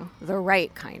attracting the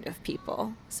right kind of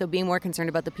people. So being more concerned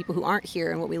about the people who aren't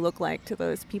here and what we look like to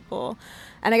those people.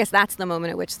 And I guess that's the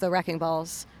moment at which the wrecking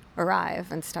balls arrive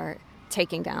and start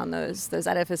taking down those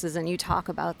edifices. And you talk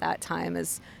about that time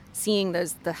as seeing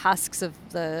the husks of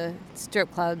the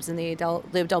strip clubs and the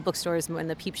adult bookstores and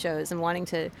the peep shows and wanting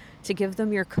to give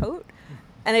them your coat.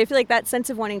 And I feel like that sense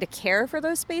of wanting to care for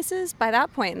those spaces, by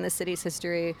that point in the city's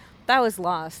history, that was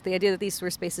lost. The idea that these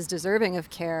were spaces deserving of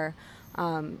care,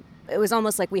 it was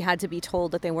almost like we had to be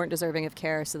told that they weren't deserving of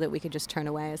care so that we could just turn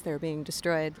away as they were being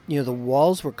destroyed. The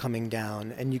walls were coming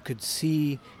down, and you could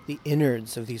see the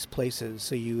innards of these places.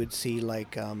 So you would see,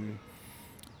 like,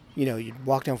 you'd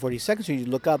walk down 42nd Street, you'd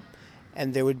look up,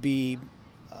 and there would be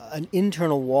an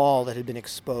internal wall that had been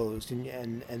exposed,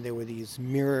 and there were these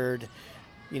mirrored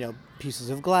pieces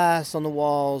of glass on the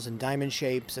walls and diamond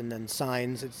shapes, and then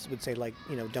signs that would say, like,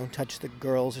 don't touch the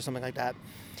girls or something like that.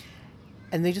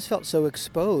 And they just felt so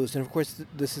exposed. And of course,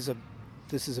 this is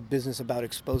a business about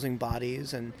exposing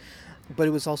bodies, but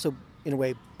it was also in a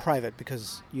way private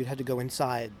because you'd had to go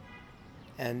inside,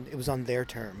 and it was on their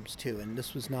terms too. And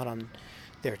this was not on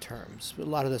their terms. A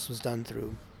lot of this was done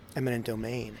through eminent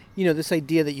domain. This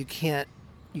idea that you can't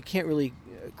really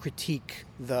critique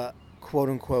the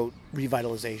quote-unquote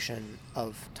revitalization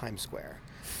of Times Square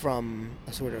from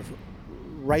a sort of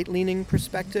right-leaning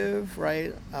perspective,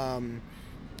 right?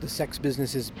 The sex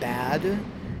business is bad.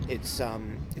 It's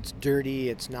dirty.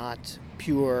 It's not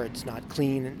pure. It's not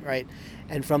clean, right?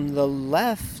 And from the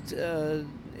left,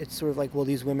 it's sort of like, well,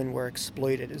 these women were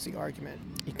exploited is the argument.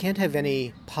 You can't have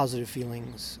any positive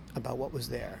feelings about what was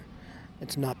there.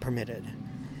 It's not permitted.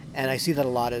 And I see that a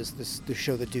lot as the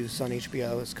show The Deuce on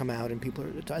HBO has come out, and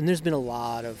and there's been a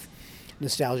lot of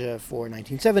nostalgia for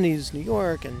 1970s New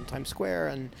York and Times Square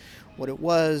and what it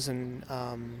was, and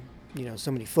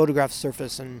so many photographs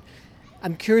surface, and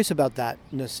I'm curious about that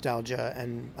nostalgia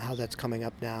and how that's coming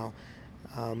up now.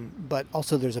 But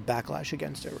also there's a backlash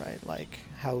against it, right? Like,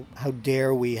 how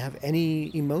dare we have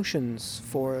any emotions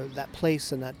for that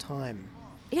place and that time?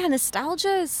 Yeah,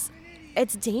 nostalgia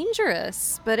it's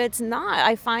dangerous, but it's not.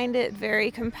 I find it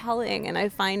very compelling, and I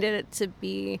find it to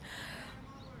be,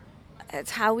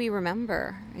 it's how we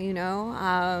remember,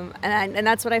 and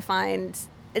that's what I find.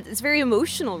 It's very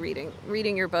emotional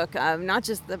reading your book, not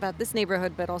just about this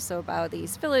neighborhood, but also about the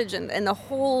East Village and the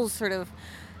whole sort of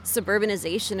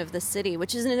suburbanization of the city,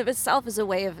 which in and of itself is a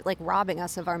way of, like, robbing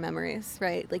us of our memories,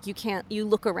 right? Like, you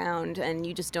look around and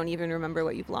you just don't even remember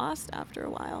what you've lost after a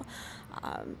while.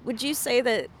 Would you say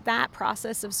that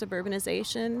process of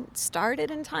suburbanization started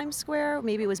in Times Square?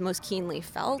 Maybe it was most keenly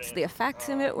felt. The effects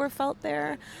of it were felt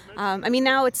there.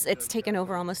 Now it's taken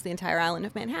over almost the entire island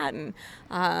of Manhattan,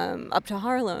 up to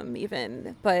Harlem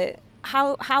even. But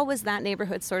how was that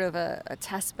neighborhood sort of a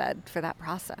test bed for that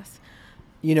process?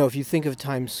 If you think of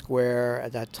Times Square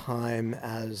at that time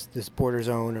as this border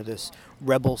zone or this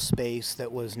rebel space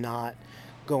that was not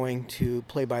going to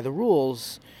play by the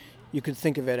rules, you could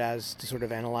think of it as, to sort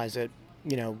of analyze it,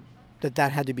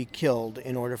 that had to be killed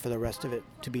in order for the rest of it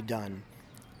to be done.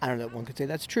 I don't know, one could say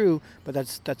that's true, but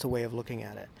that's a way of looking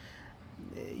at it.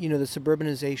 The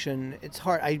suburbanization, it's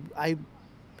hard. I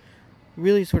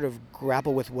really sort of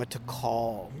grapple with what to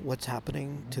call what's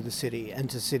happening to the city and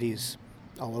to cities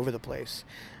all over the place.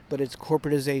 But it's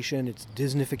corporatization, it's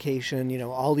Disneyfication,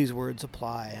 all these words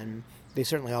apply, and they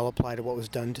certainly all apply to what was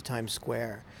done to Times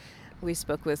Square. We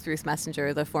spoke with Ruth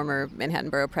Messinger, the former Manhattan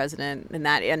Borough president, in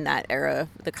that era,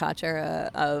 the Koch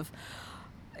era, of,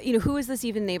 who is this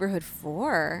even neighborhood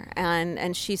for?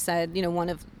 And she said, one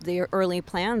of the early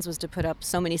plans was to put up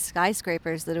so many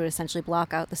skyscrapers that it would essentially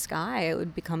block out the sky. It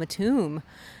would become a tomb.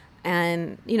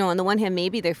 And, on the one hand,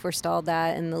 maybe they forestalled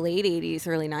that in the late 80s,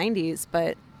 early 90s,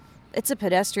 but it's a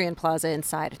pedestrian plaza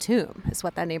inside a tomb, is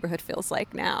what that neighborhood feels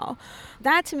like now.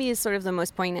 That, to me, is sort of the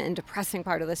most poignant and depressing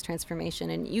part of this transformation,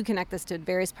 and you connect this to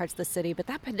various parts of the city, but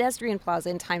that pedestrian plaza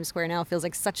in Times Square now feels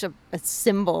like such a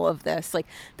symbol of this. Like,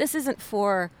 this isn't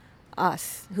for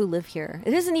us who live here.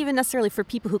 It isn't even necessarily for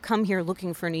people who come here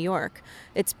looking for New York.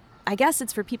 I guess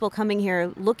it's for people coming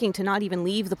here looking to not even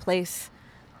leave the place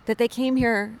that they came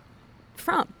here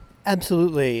from.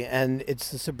 Absolutely, and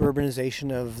it's the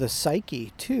suburbanization of the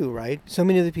psyche too, right? So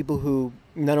many of the people who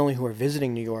are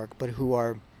visiting New York, but who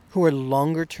are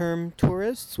longer-term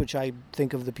tourists, which I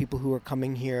think of the people who are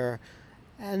coming here,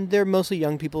 and they're mostly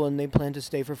young people, and they plan to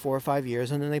stay for 4 or 5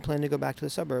 years, and then they plan to go back to the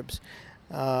suburbs.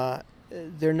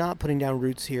 They're not putting down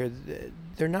roots here.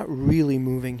 They're not really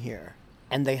moving here,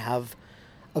 and they have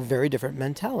a very different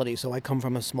mentality. So I come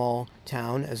from a small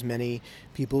town, as many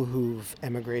people who've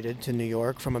emigrated to New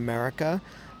York from America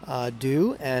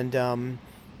do, and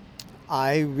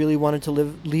I really wanted to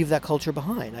leave that culture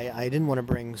behind. I didn't want to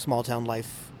bring small town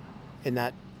life in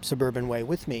that suburban way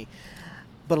with me,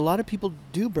 but a lot of people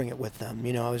do bring it with them.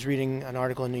 I was reading an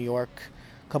article in New York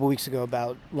couple weeks ago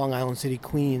about Long Island City,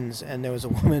 Queens, and there was a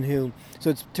woman who, so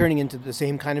it's turning into the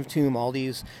same kind of tomb, all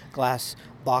these glass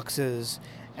boxes,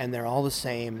 and they're all the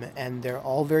same, and they're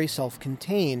all very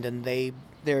self-contained, and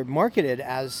they're marketed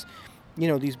as,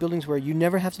 these buildings where you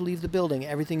never have to leave the building,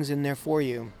 everything's in there for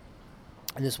you.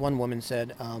 And this one woman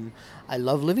said, I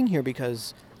love living here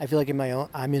because I feel like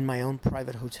I'm in my own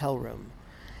private hotel room.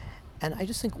 And I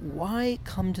just think, why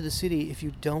come to the city if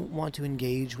you don't want to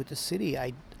engage with the city?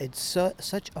 It's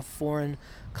such a foreign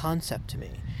concept to me.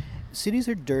 Cities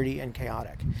are dirty and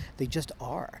chaotic. They just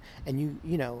are. And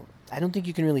I don't think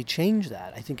you can really change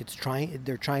that. I think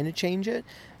they're trying to change it,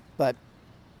 but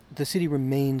the city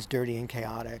remains dirty and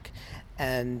chaotic,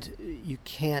 and you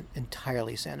can't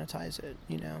entirely sanitize it,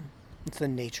 It's the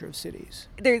nature of cities.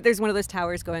 There's one of those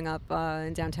towers going up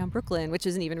in downtown Brooklyn, which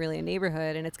isn't even really a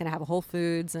neighborhood, and it's going to have a Whole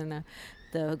Foods and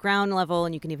the ground level,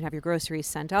 and you can even have your groceries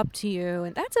sent up to you.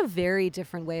 And that's a very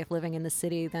different way of living in the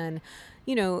city than,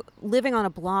 living on a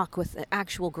block with an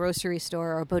actual grocery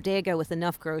store or a bodega with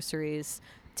enough groceries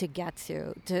to get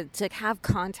to have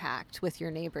contact with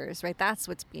your neighbors, right? That's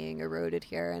what's being eroded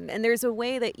here. And there's a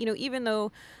way that, even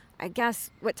though I guess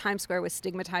what Times Square was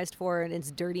stigmatized for and its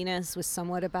dirtiness was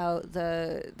somewhat about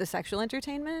the sexual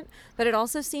entertainment, but it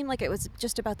also seemed like it was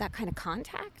just about that kind of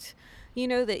contact,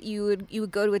 that you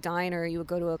would go to a diner, you would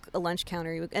go to a lunch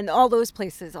counter, and all those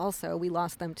places also, we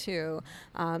lost them too.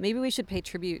 Maybe we should pay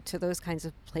tribute to those kinds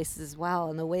of places as well,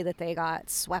 and the way that they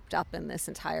got swept up in this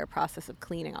entire process of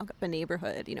cleaning up a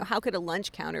neighborhood. How could a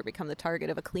lunch counter become the target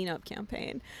of a cleanup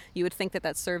campaign? You would think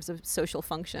that serves a social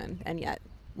function, and yet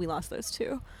we lost those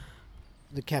too.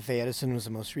 The Cafe Edison was the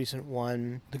most recent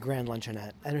one. The Grand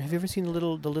Luncheonette. And have you ever seen the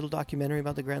little documentary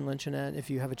about the Grand Luncheonette? If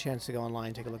you have a chance to go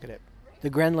online, take a look at it. The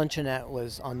Grand Luncheonette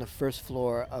was on the first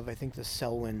floor of, I think, the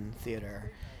Selwyn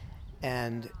Theater.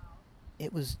 And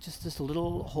it was just this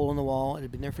little hole in the wall. It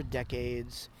had been there for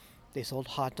decades. They sold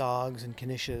hot dogs and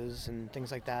knishes and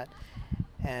things like that.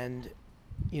 And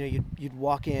you'd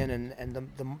walk in, and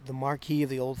the marquee of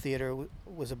the old theater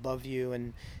was above you,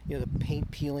 and the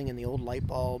paint peeling and the old light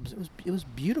bulbs. It was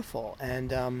beautiful,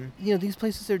 and these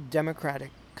places are democratic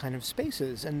kind of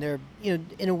spaces, and they're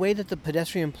in a way that the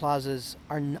pedestrian plazas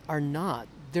are not.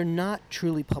 They're not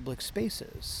truly public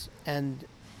spaces, and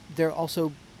they're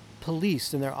also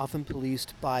policed, and they're often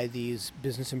policed by these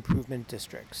business improvement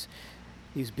districts,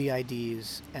 these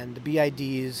BIDs, and the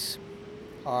BIDs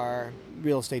are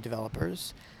real estate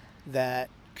developers that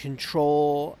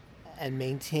control and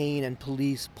maintain and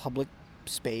police public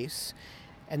space,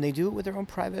 and they do it with their own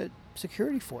private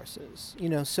security forces.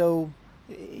 So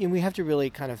we have to really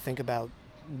kind of think about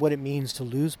what it means to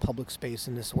lose public space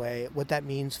in this way, what that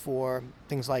means for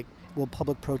things like, will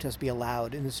public protest be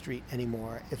allowed in the street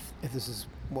anymore if this is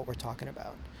what we're talking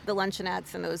about? The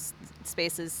luncheonettes and those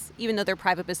spaces, even though they're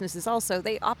private businesses also,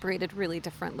 they operated really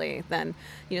differently than,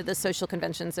 the social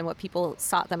conventions, and what people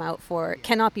sought them out for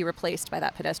cannot be replaced by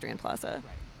that pedestrian plaza.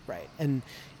 Right. And,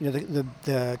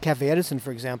 the Cafe Edison,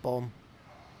 for example,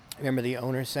 I remember the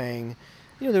owner saying,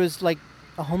 there was like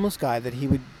a homeless guy that he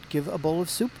would give a bowl of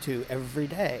soup to every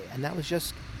day, and that was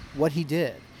just what he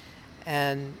did.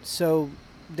 And so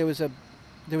there was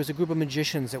a group of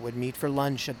magicians that would meet for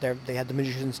lunch they had the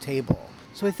magician's table.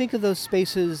 So I think of those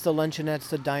spaces, the luncheonettes,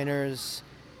 the diners,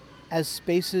 as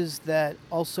spaces that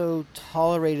also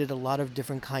tolerated a lot of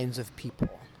different kinds of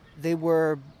people. They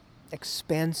were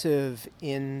expansive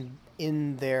in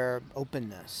their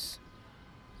openness.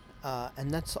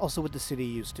 And that's also what the city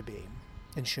used to be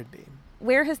and should be.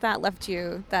 Where has that left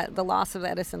you, that the loss of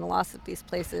Edison, the loss of these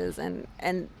places, and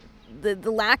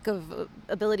the lack of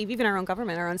ability of even our own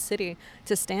government, our own city,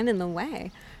 to stand in the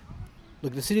way?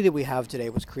 Look, the city that we have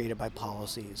today was created by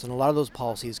policies, and a lot of those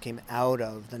policies came out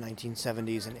of the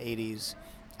 1970s and 80s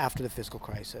after the fiscal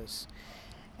crisis,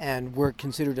 and were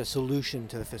considered a solution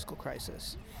to the fiscal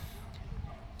crisis.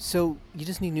 So you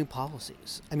just need new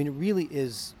policies. I mean, it really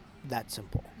is that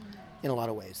simple in a lot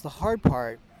of ways. The hard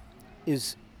part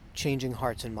is changing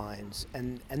hearts and minds,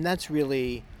 and that's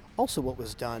really also what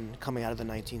was done coming out of the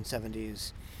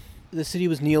 1970s. The city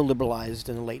was neoliberalized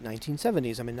in the late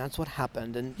 1970s. I mean, that's what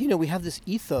happened. And, we have this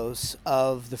ethos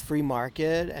of the free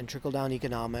market and trickle-down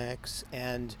economics,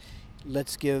 and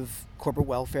let's give corporate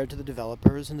welfare to the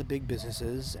developers and the big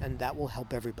businesses, and that will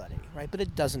help everybody, right? But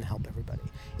it doesn't help everybody.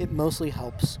 It mostly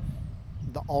helps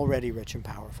the already rich and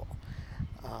powerful.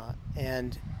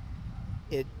 And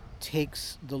it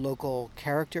takes the local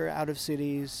character out of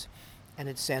cities, and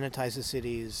it sanitizes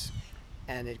cities,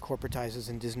 and it corporatizes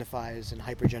and Disneyfies and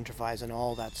hypergentrifies and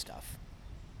all that stuff.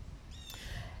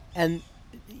 And,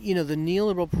 the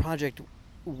neoliberal project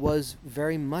was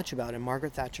very much about, and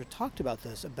Margaret Thatcher talked about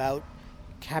this, about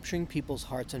capturing people's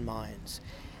hearts and minds.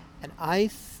 And I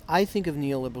think of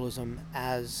neoliberalism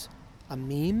as a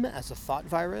meme, as a thought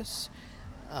virus,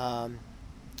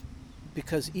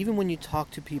 because even when you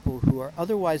talk to people who are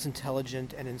otherwise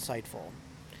intelligent and insightful,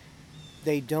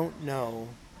 they don't know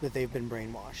that they've been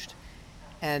brainwashed.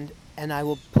 And I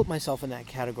will put myself in that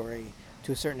category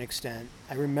to a certain extent.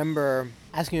 I remember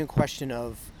asking a question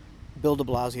of Bill de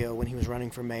Blasio when he was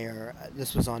running for mayor.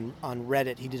 This was on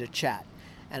Reddit. He did a chat.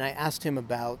 And I asked him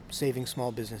about saving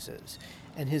small businesses.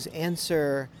 And his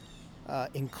answer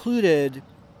included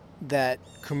that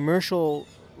commercial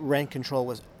rent control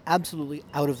was absolutely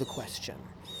out of the question.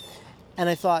 And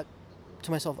I thought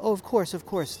to myself, oh, of course,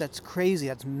 that's crazy.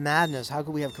 That's madness. How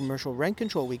could we have commercial rent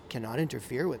control? We cannot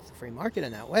interfere with the free market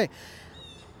in that way.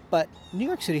 But New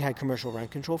York City had commercial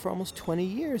rent control for almost 20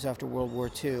 years after World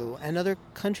War II. And other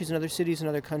countries and other cities and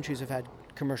other countries have had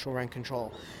commercial rent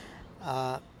control.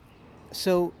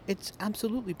 So it's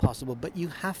absolutely possible, but you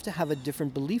have to have a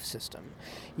different belief system.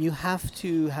 You have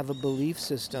to have a belief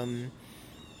system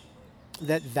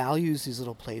that values these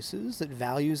little places, that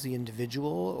values the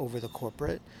individual over the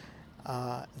corporate,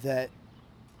 that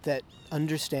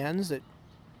understands that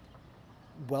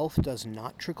wealth does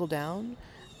not trickle down,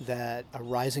 that a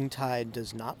rising tide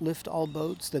does not lift all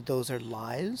boats, that those are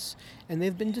lies, and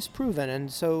they've been disproven.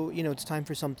 And so, it's time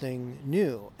for something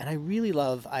new. And I really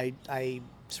love, I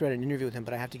just read an interview with him,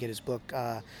 but I have to get his book,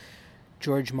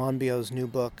 George Monbiot's new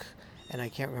book, and I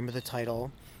can't remember the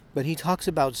title, but he talks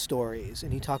about stories,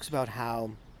 and he talks about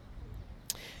how,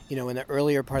 in the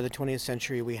earlier part of the 20th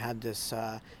century, we had this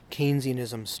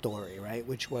Keynesianism story, right,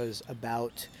 which was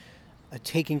about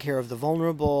taking care of the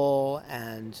vulnerable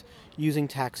and using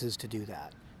taxes to do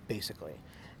that, basically,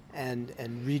 and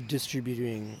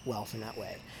redistributing wealth in that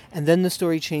way. And then the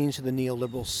story changed to the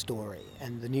neoliberal story,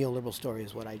 and the neoliberal story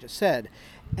is what I just said,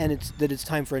 and it's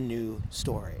time for a new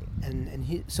story.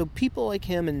 So people like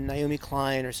him and Naomi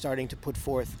Klein are starting to put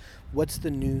forth what's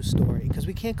the new story, because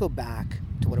we can't go back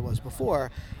to what it was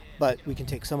before, but we can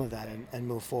take some of that and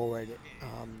move forward.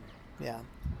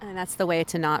 And that's the way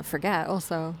to not forget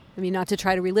also. I mean, not to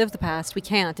try to relive the past. We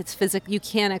can't. It's you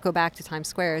cannot go back to Times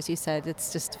Square, as you said.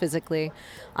 It's just physically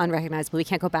unrecognizable. We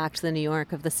can't go back to the New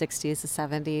York of the 60s, the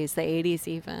 70s, the 80s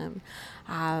even.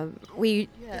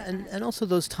 And also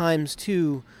those times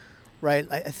too, right?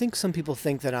 I think some people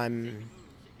think that I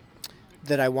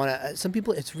want to, some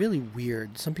people, it's really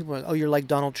weird. Some people are, oh, you're like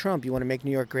Donald Trump. You want to make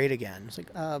New York great again. It's like,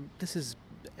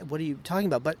 what are you talking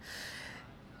about? But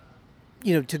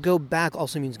to go back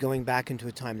also means going back into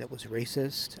a time that was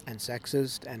racist and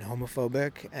sexist and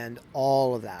homophobic and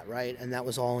all of that, right? And that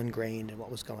was all ingrained in what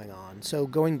was going on. So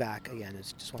going back, again,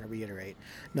 is just want to reiterate,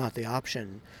 not the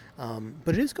option.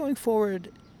 But it is going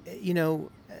forward,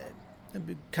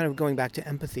 kind of going back to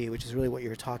empathy, which is really what you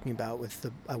were talking about with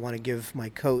I want to give my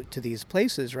coat to these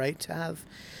places, right? To have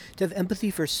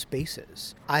empathy for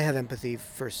spaces. I have empathy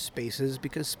for spaces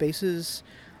because spaces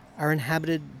are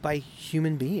inhabited by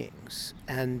human beings,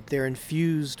 and they're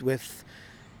infused with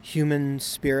human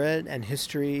spirit and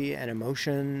history and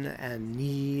emotion and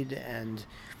need, and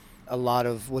a lot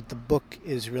of what the book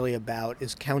is really about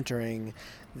is countering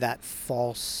that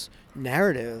false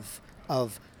narrative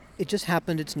of it just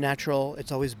happened, it's natural,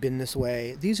 it's always been this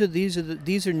way. These are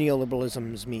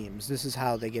neoliberalism's memes. This is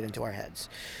how they get into our heads.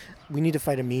 We need to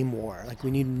fight a meme war. Like,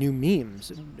 we need new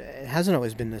memes. It hasn't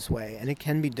always been this way, and it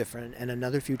can be different, and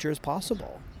another future is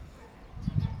possible.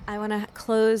 I want to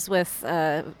close with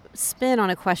a spin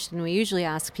on a question we usually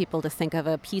ask people to think of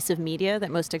a piece of media that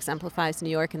most exemplifies New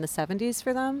York in the 70s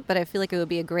for them, but I feel like it would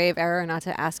be a grave error not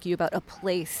to ask you about a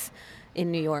place in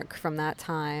New York from that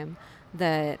time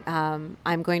that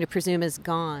I'm going to presume is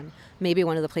gone. Maybe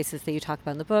one of the places that you talk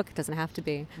about in the book. It doesn't have to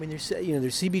be. I mean, there's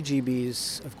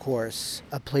CBGB's, of course,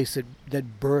 a place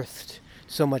that birthed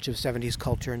so much of 70s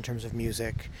culture in terms of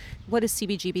music. What is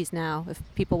CBGB's now if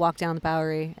people walk down the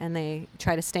Bowery and they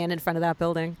try to stand in front of that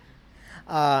building?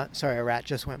 Sorry, a rat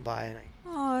just went by.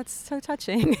 Oh, it's so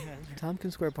touching.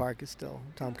 Tompkins Square Park is still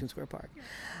Tompkins Square Park.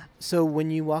 So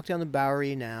when you walk down the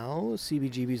Bowery now,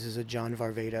 CBGB's is a John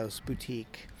Varvatos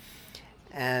boutique.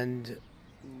 And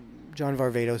John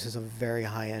Varvatos is a very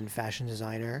high-end fashion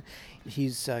designer.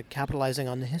 He's capitalizing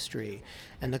on the history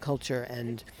and the culture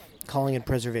and calling it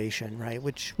preservation, right?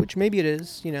 Which maybe it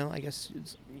is, I guess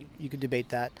you could debate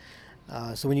that.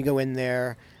 So when you go in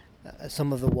there,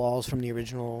 some of the walls from the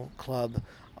original club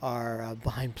are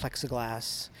behind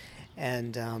plexiglass.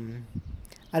 And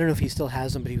I don't know if he still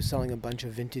has them, but he was selling a bunch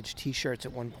of vintage T-shirts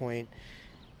at one point.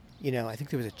 I think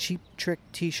there was a Cheap Trick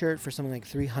T-shirt for something like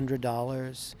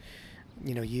 $300,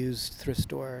 used thrift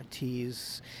store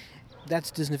tees.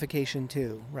 that's Disneyfication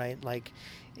too, right? Like,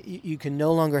 you can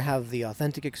no longer have the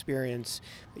authentic experience.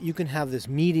 You can have this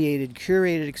mediated,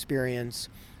 curated experience.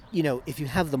 You know, if you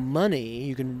have the money,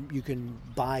 you can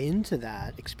buy into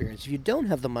that experience. If you don't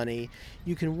have the money,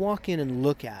 you can walk in and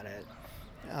look at it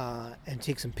and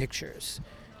take some pictures.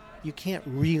 You can't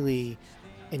really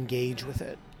engage with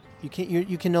it.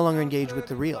 You can no longer engage with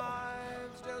the real.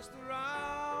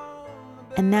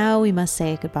 And now we must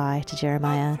say goodbye to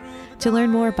Jeremiah. To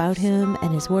learn more about him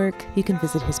and his work, you can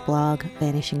visit his blog,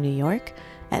 Vanishing New York,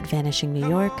 at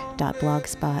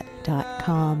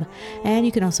vanishingnewyork.blogspot.com. And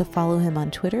you can also follow him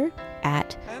on Twitter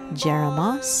at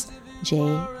Jeremos,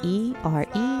 Jeremoss.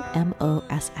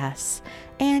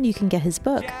 And you can get his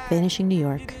book, Vanishing New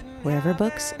York, wherever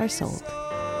books are sold.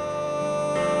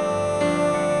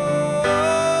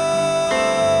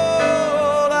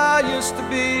 I used to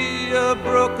be a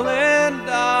Brooklyn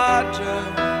Dodger,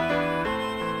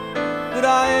 but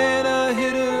I ain't a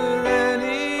hitter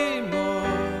anymore.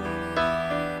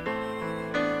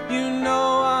 You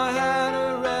know I had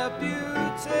a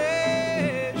reputation.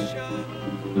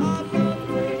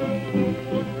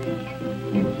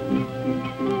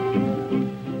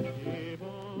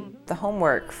 The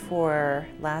homework for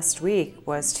last week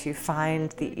was to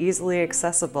find the easily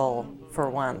accessible,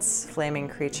 for once, Flaming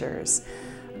Creatures.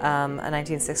 A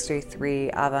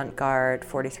 1963 avant-garde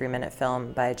 43-minute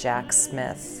film by Jack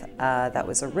Smith that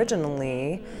was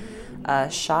originally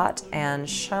shot and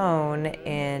shown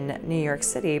in New York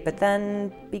City, but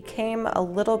then became a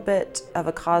little bit of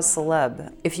a cause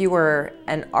celeb. If you were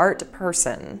an art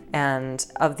person and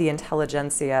of the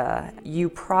intelligentsia, you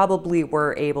probably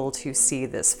were able to see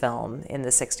this film in the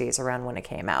 60s around when it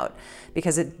came out,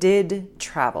 because it did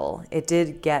travel. It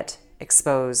did get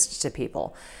exposed to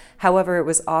people. However, it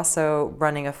was also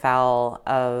running afoul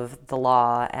of the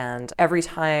law, and every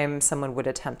time someone would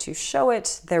attempt to show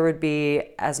it, there would be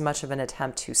as much of an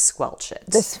attempt to squelch it.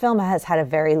 This film has had a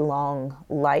very long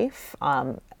life,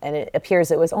 and it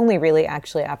appears it was only really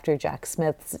actually after Jack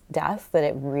Smith's death that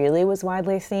it really was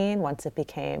widely seen, once it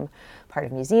became part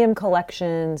of museum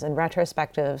collections and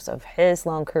retrospectives of his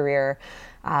long career.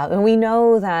 And we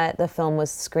know that the film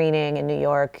was screening in New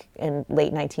York in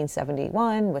late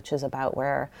 1971, which is about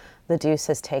where The Deuce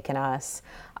has taken us.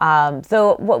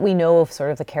 Though what we know of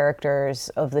sort of the characters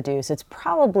of The Deuce, it's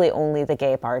probably only the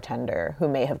gay bartender who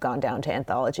may have gone down to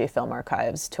Anthology Film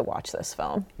Archives to watch this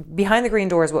film. Behind the Green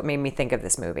Door is what made me think of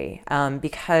this movie,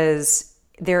 because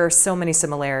there are so many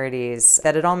similarities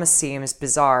that it almost seems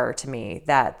bizarre to me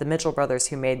that the Mitchell brothers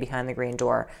who made Behind the Green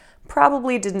Door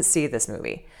probably didn't see this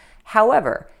movie.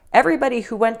 However, everybody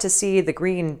who went to see The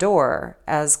Green Door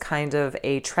as kind of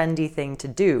a trendy thing to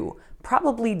do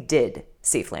probably did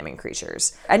see Flaming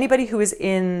Creatures. Anybody who was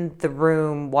in the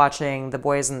room watching The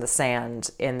Boys in the Sand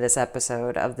in this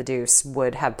episode of The Deuce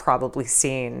would have probably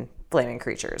seen Flaming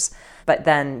Creatures. But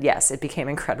then, yes, it became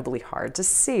incredibly hard to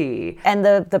see. And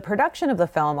the production of the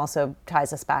film also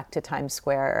ties us back to Times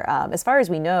Square. As far as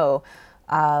we know,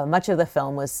 much of the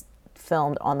film was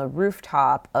filmed on the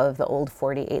rooftop of the old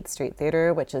 48th Street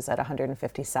Theater, which is at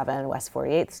 157 West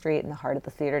 48th Street in the heart of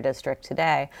the theater district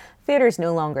today. The theater is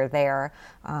no longer there.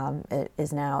 It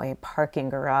is now a parking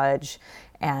garage.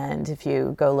 And if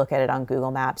you go look at it on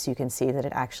Google Maps, you can see that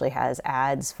it actually has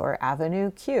ads for Avenue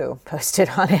Q posted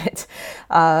on it.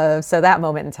 So that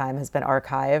moment in time has been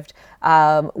archived.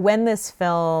 When this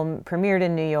film premiered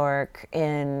in New York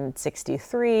in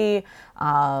 '63,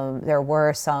 there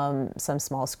were some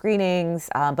small screenings,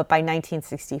 but by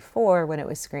 1964, when it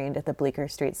was screened at the Bleecker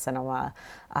Street Cinema,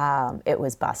 it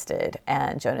was busted.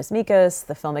 And Jonas Mekas,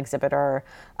 the film exhibitor,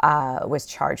 was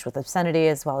charged with obscenity,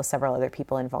 as well as several other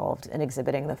people involved in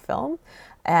exhibiting the film.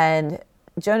 And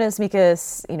Jonas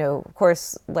Mekas, of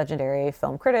course, legendary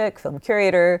film critic, film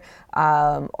curator,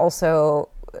 also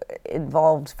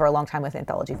involved for a long time with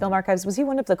Anthology Film Archives. Was he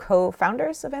one of the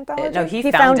co-founders of Anthology? No,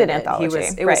 he founded it.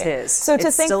 Anthology. It was his. So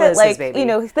to think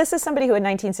that, this is somebody who in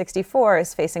 1964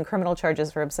 is facing criminal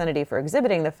charges for obscenity for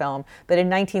exhibiting the film, but in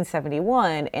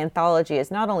 1971, Anthology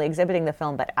is not only exhibiting the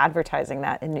film, but advertising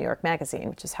that in New York Magazine,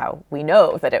 which is how we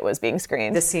know that it was being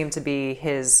screened. This seemed to be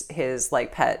his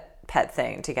like pet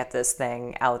thing, to get this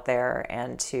thing out there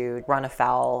and to run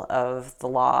afoul of the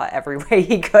law every way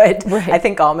he could. Right. I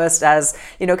think almost as,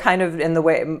 kind of in the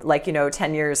way,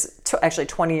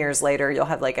 20 years later, you'll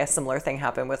have like a similar thing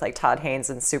happen with like Todd Haynes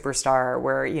and Superstar,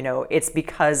 where, it's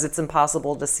because it's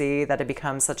impossible to see that it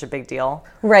becomes such a big deal.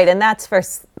 Right. And that's for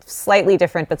slightly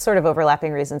different but sort of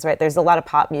overlapping reasons, right? There's a lot of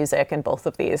pop music in both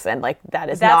of these, and like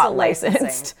that's not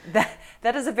licensed.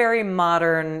 That is a very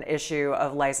modern issue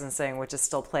of licensing, which is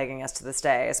still plaguing us to this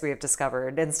day, as we have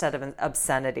discovered, instead of an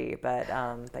obscenity. But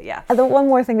yeah. The one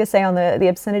more thing to say on the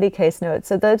obscenity case note.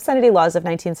 So the obscenity laws of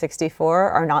 1964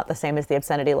 are not the same as the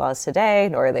obscenity laws today,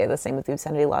 nor are they the same as the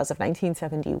obscenity laws of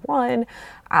 1971.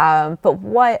 But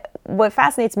what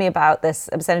fascinates me about this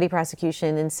obscenity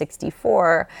prosecution in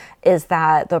 64 is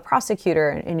that the prosecutor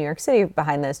in New York City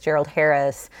behind this, Gerald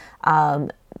Harris,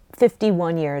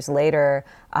 51 years later,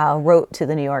 wrote to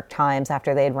the New York Times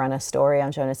after they had run a story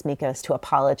on Jonas Mekas to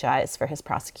apologize for his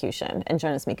prosecution. And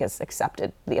Jonas Mekas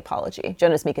accepted the apology.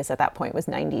 Jonas Mekas at that point was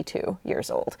 92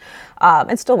 years old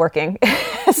and still working.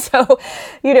 So,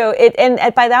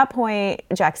 and by that point,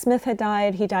 Jack Smith had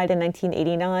died. He died in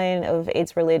 1989 of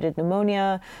AIDS-related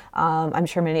pneumonia. I'm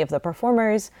sure many of the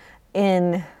performers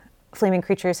in Flaming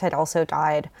Creatures had also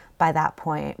died by that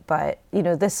point. But,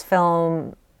 this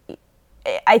film,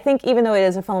 I think even though it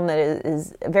is a film that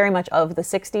is very much of the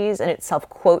 60s and it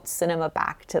self-quotes cinema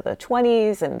back to the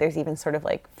 20s, and there's even sort of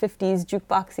like 50s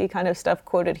jukeboxy kind of stuff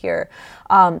quoted here,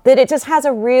 that it just has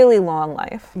a really long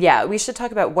life. Yeah, we should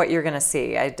talk about what you're going to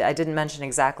see. I didn't mention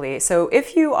exactly. So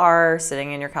if you are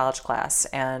sitting in your college class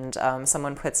and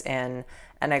someone puts in,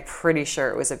 and I'm pretty sure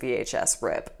it was a VHS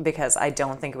rip, because I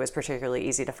don't think it was particularly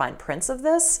easy to find prints of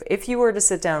this. If you were to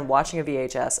sit down watching a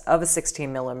VHS of a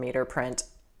 16 millimeter print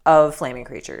of Flaming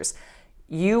Creatures,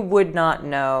 you would not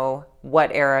know what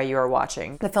era you are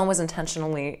watching. The film was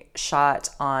intentionally shot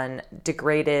on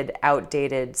degraded,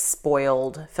 outdated,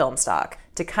 spoiled film stock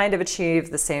to kind of achieve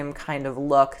the same kind of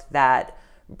look that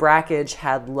Brakhage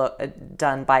had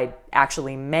done by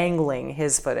actually mangling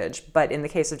his footage. But in the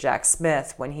case of Jack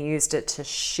Smith, when he used it to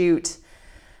shoot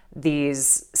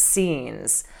these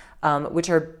scenes, which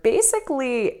are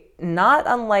basically not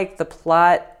unlike the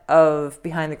plot of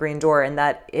Behind the Green Door, in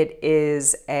that it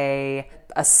is a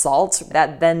assault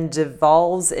that then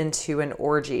devolves into an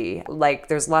orgy. Like,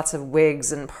 there's lots of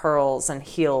wigs and pearls and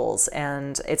heels,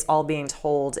 and it's all being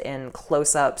told in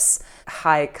close-ups,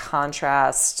 high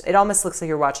contrast. It almost looks like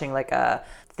you're watching like a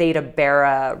Theta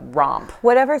Bara romp.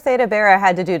 Whatever Theta Bara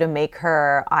had to do to make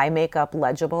her eye makeup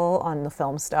legible on the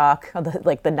film stock,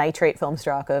 like the nitrate film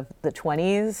stock of the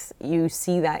 20s, you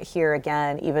see that here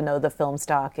again, even though the film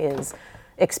stock is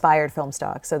expired film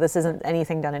stock. So this isn't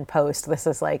anything done in post. This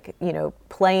is like,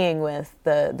 playing with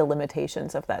the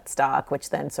limitations of that stock, which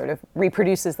then sort of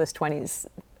reproduces this 20s.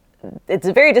 It's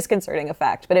a very disconcerting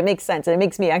effect, but it makes sense. And it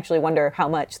makes me actually wonder how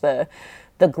much the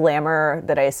glamour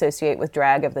that I associate with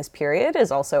drag of this period is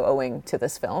also owing to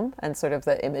this film and sort of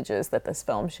the images that this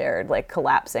film shared, like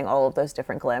collapsing all of those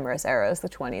different glamorous eras, the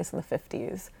 20s and the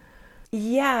 50s.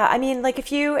 Yeah, I mean, like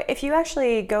if you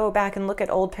actually go back and look at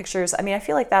old pictures, I mean, I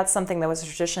feel like that's something that was a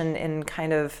tradition in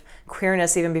kind of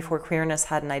queerness even before queerness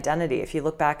had an identity. If you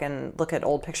look back and look at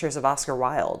old pictures of Oscar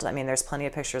Wilde, I mean, there's plenty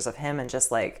of pictures of him in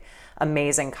just like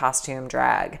amazing costume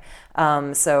drag.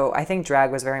 So I think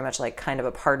drag was very much like kind of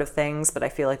a part of things, but I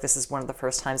feel like this is one of the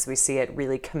first times we see it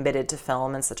really committed to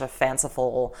film in such a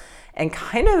fanciful and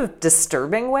kind of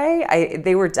disturbing way.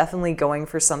 They were definitely going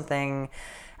for something.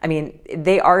 I mean,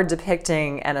 they are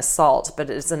depicting an assault,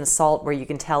 but it's an assault where you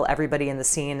can tell everybody in the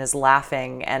scene is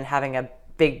laughing and having a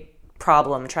big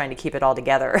problem trying to keep it all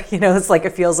together. It's like,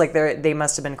 it feels like they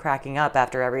must have been cracking up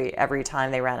after every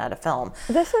time they ran out of film.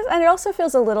 And it also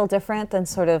feels a little different than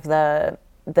sort of the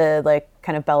like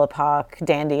kind of Belle Epoque,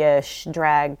 dandy-ish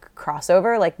drag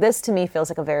crossover. Like, this to me feels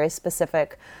like a very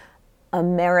specific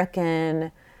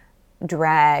American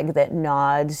drag that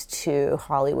nods to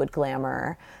Hollywood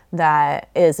glamour, that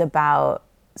is about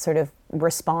sort of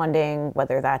responding,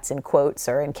 whether that's in quotes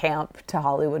or in camp, to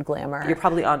Hollywood glamour. You're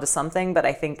probably onto something, but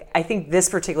I think this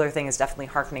particular thing is definitely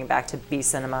harkening back to B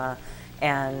cinema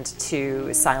and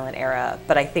to silent era.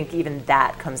 But I think even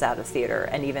that comes out of theater,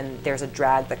 and even there's a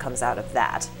drag that comes out of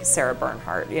that. Sarah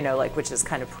Bernhardt, which is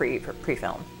kind of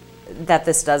pre-film. That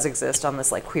this does exist on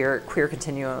this like queer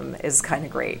continuum is kind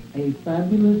of great. A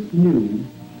fabulous new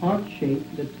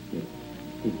heart-shaped lipstick.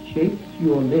 It shapes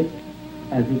your lips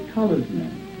as it colors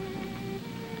them.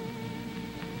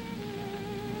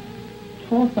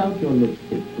 Toss out your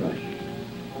lipstick brush.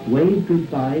 Wave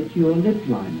goodbye to your lip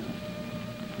liner.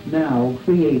 Now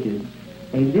created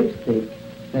a lipstick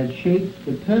that shapes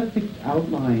the perfect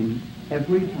outline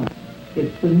every time.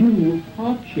 It's the new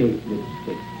heart-shaped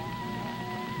lipstick.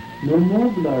 No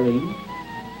more blurring,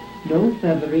 no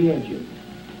feathery edges,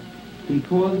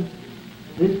 because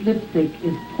this lipstick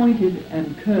is pointed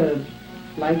and curved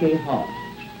like a heart.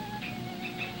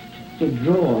 It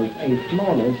draws a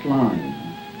flawless line.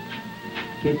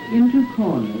 get into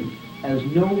corners as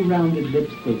no rounded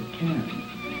lipstick can.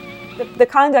 The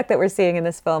conduct that we're seeing in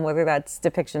this film, whether that's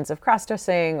depictions of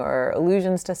cross-dressing or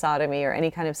allusions to sodomy or any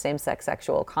kind of same-sex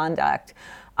sexual conduct,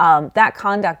 that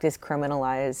conduct is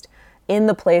criminalized in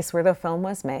the place where the film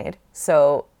was made.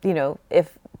 So,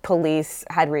 if police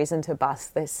had reason to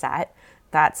bust this set,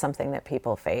 that's something that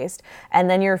people faced. And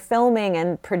then you're filming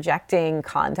and projecting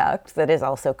conduct that is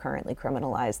also currently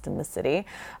criminalized in the city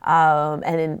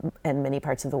and in many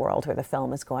parts of the world where the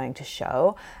film is going to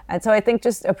show. And so I think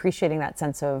just appreciating that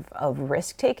sense of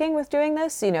risk-taking with doing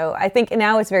this, I think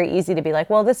now it's very easy to be like,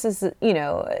 well, this is,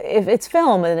 if it's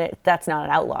film, then that's not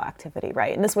an outlaw activity,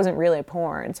 right? And this wasn't really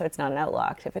porn, so it's not an outlaw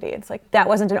activity. It's like, that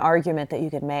wasn't an argument that you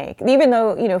could make. Even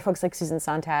though, folks like Susan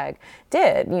Sontag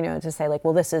did, to say like,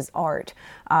 well, this is art.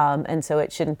 And so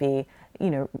it shouldn't be,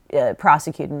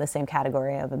 prosecuted in the same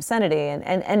category of obscenity.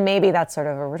 And maybe that's sort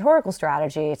of a rhetorical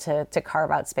strategy to carve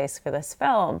out space for this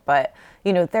film. But,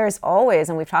 there's always,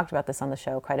 and we've talked about this on the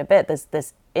show quite a bit,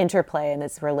 this interplay and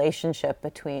this relationship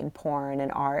between porn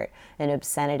and art and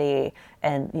obscenity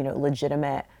and,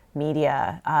 legitimate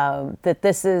media, that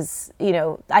this is,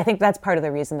 I think that's part of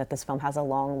the reason that this film has a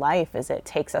long life, is it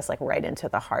takes us like right into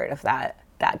the heart of that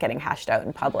getting hashed out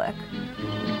in public.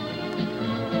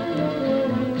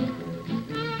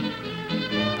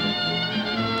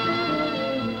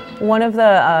 One of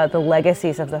the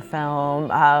legacies of the film,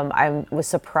 I was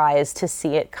surprised to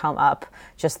see it come up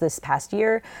just this past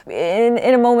year in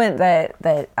a moment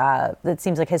that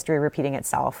seems like history repeating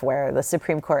itself, where the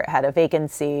Supreme Court had a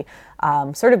vacancy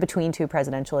sort of between two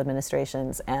presidential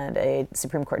administrations, and a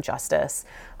Supreme Court justice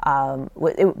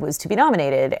it was to be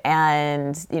nominated.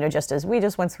 And just as we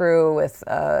just went through with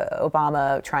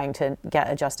Obama trying to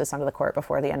get a justice onto the court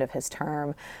before the end of his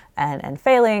term and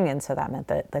failing, and so that meant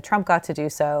that Trump got to do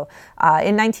so.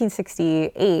 In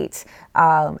 1968,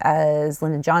 as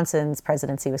Lyndon Johnson's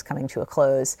presidency was coming to a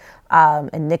close,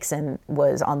 and Nixon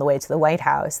was on the way to the White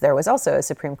House, there was also a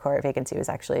Supreme Court vacancy. It was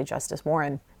actually Justice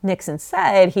Warren. Nixon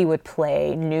said he would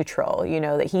play neutral,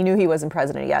 that he knew he wasn't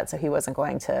president yet, so he wasn't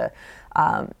going to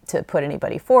put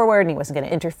anybody forward, and he wasn't going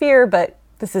to interfere, but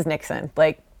this is Nixon.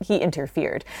 He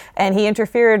interfered. And he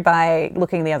interfered by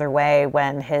looking the other way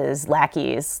when his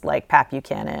lackeys, like Pat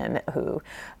Buchanan, who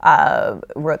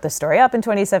wrote the story up in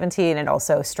 2017, and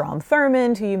also Strom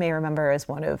Thurmond, who you may remember as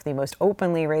one of the most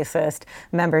openly racist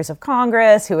members of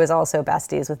Congress, who was also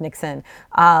besties with Nixon,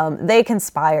 they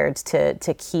conspired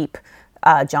to keep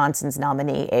Johnson's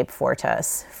nominee, Abe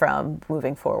Fortas, from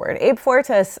moving forward. Abe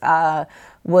Fortas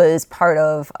was part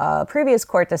of a previous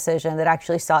court decision that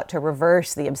actually sought to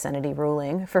reverse the obscenity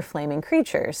ruling for flaming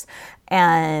creatures.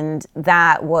 And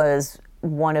that was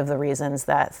one of the reasons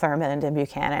that Thurmond and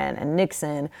Buchanan and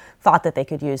Nixon thought that they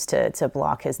could use to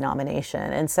block his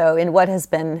nomination. And so in what has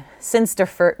been since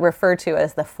referred to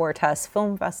as the Fortas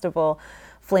Film Festival,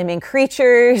 Flaming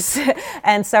Creatures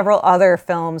and several other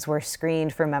films were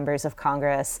screened for members of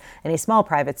Congress in a small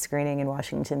private screening in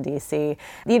Washington, D.C.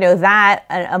 That,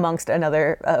 amongst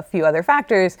a few other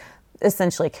factors,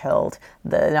 essentially killed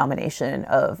the nomination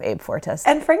of Abe Fortas.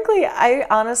 And frankly, I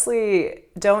honestly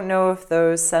don't know if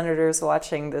those senators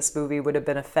watching this movie would have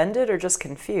been offended or just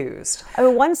confused. I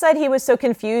mean, one said he was so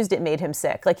confused it made him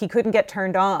sick. He couldn't get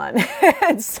turned on.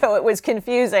 And so it was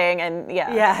confusing, and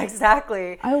yeah. Yeah,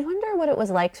 exactly. I wonder what it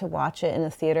was like to watch it in the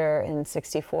theater in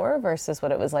 64 versus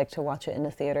what it was like to watch it in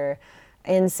the theater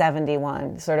in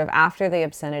 71, sort of after the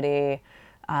obscenity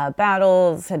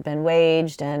battles had been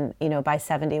waged, and by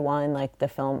 71, the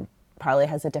film probably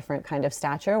has a different kind of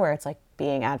stature, where it's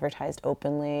being advertised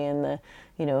openly in the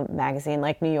magazine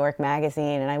like New York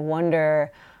Magazine. And I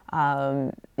wonder,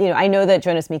 I know that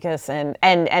Jonas Mekas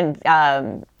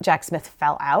and Jack Smith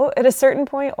fell out at a certain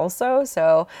point also.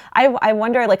 So I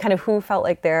wonder kind of who felt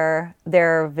like their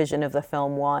vision of the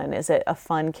film won. Is it a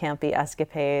fun, campy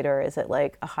escapade, or is it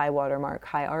a high watermark,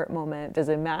 high art moment? Does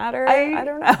it matter? I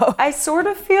don't know. I sort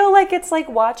of feel like it's like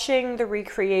watching the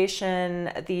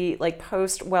recreation, the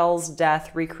post-Wells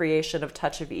death recreation of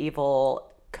Touch of Evil,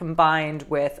 combined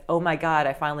with, oh my God,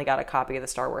 I finally got a copy of the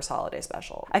Star Wars Holiday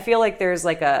Special. I feel like there's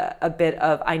a bit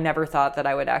of, I never thought that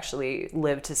I would actually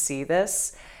live to see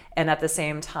this. And at the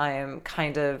same time,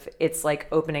 kind of, it's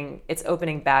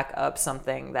opening back up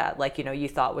something that you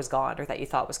thought was gone, or that you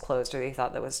thought was closed, or that you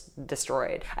thought that was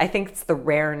destroyed. I think it's the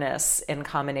rareness in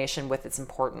combination with its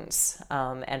importance,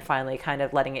 and finally kind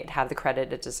of letting it have the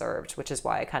credit it deserved, which is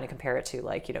why I kind of compare it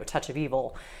to Touch of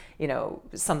Evil,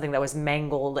 something that was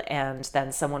mangled, and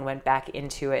then someone went back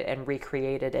into it and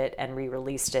recreated it and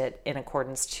re-released it in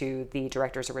accordance to the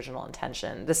director's original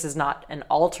intention. This is not an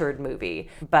altered movie,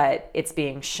 but it's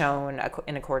being shown shown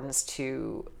in accordance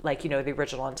to, like, the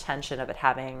original intention of it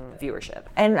having viewership.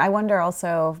 And I wonder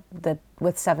also that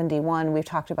with 71, we've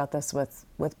talked about this with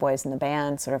Boys in the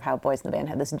Band, sort of how Boys in the Band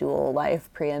had this dual life,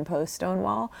 pre and post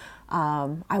Stonewall.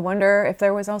 I wonder if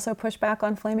there was also pushback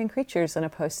on Flaming Creatures in a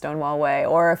post Stonewall way,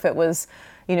 or if it was,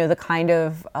 the kind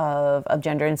of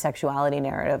gender and sexuality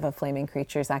narrative of Flaming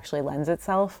Creatures actually lends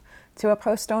itself to a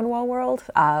post-Stonewall world.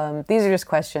 These are just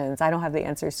questions. I don't have the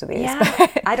answers to these. Yeah,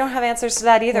 I don't have answers to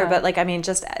that either. Yeah. But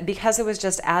just because it was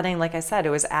just adding, like I said, it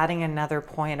was adding another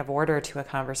point of order to a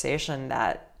conversation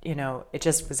that, it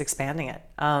just was expanding it.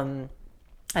 And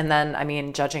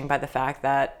then, judging by the fact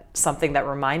that something that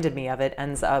reminded me of it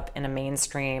ends up in a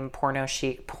mainstream porno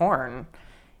chic porn,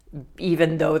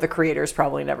 even though the creators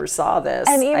probably never saw this.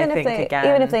 And even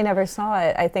if they never saw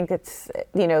it, I think it's,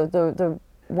 the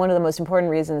one of the most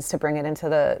important reasons to bring it into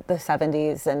the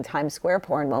 70s and Times Square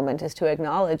porn moment is to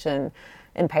acknowledge and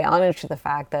pay homage to the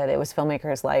fact that it was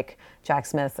filmmakers like Jack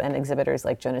Smith and exhibitors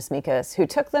like Jonas Mekas who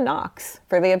took the knocks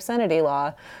for the obscenity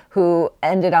law, who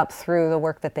ended up through the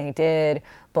work that they did,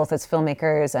 both as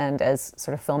filmmakers and as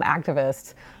sort of film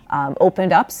activists,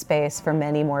 opened up space for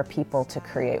many more people to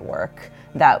create work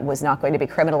that was not going to be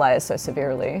criminalized so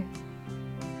severely.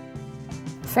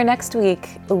 For next week,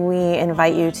 we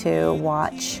invite you to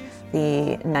watch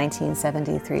the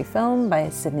 1973 film by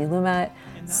Sidney Lumet,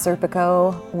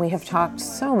 Serpico. We have talked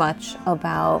so much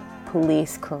about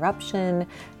police corruption,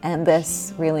 and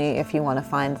this really, if you want to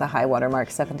find the high watermark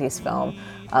 70s film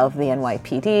of the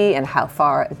NYPD and how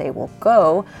far they will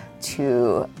go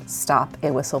to stop a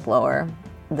whistleblower,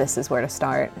 this is where to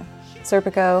start.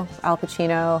 Serpico, Al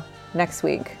Pacino, next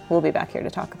week. We'll be back here to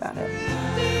talk about it.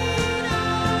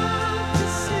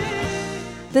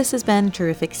 This has been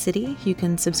Terrific City. You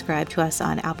can subscribe to us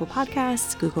on Apple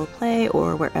Podcasts, Google Play,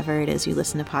 or wherever it is you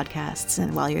listen to podcasts.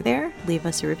 And while you're there, leave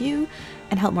us a review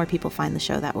and help more people find the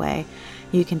show that way.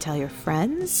 You can tell your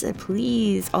friends.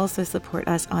 Please also support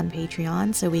us on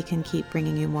Patreon so we can keep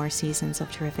bringing you more seasons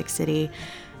of Terrific City.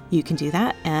 You can do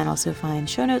that and also find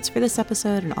show notes for this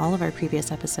episode and all of our previous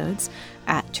episodes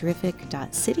at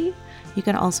terrific.city. You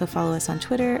can also follow us on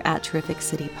Twitter at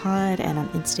TerricCityPod and on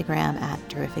Instagram at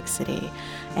TerricCity.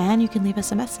 And you can leave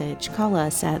us a message. Call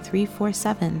us at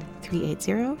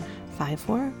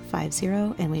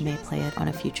 347-380-5450 and we may play it on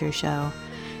a future show.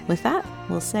 With that,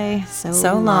 we'll say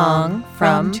so long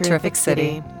from Terrific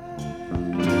City.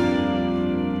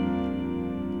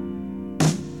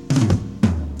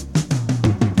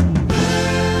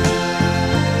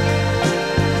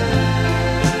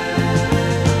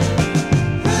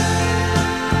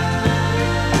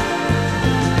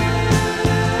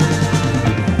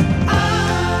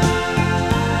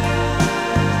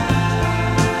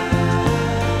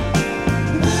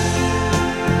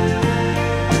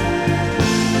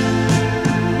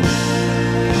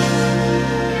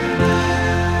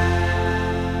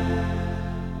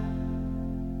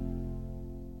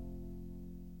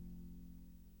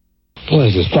 Boy,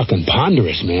 this is fucking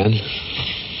ponderous, man.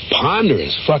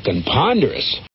 Ponderous, fucking ponderous.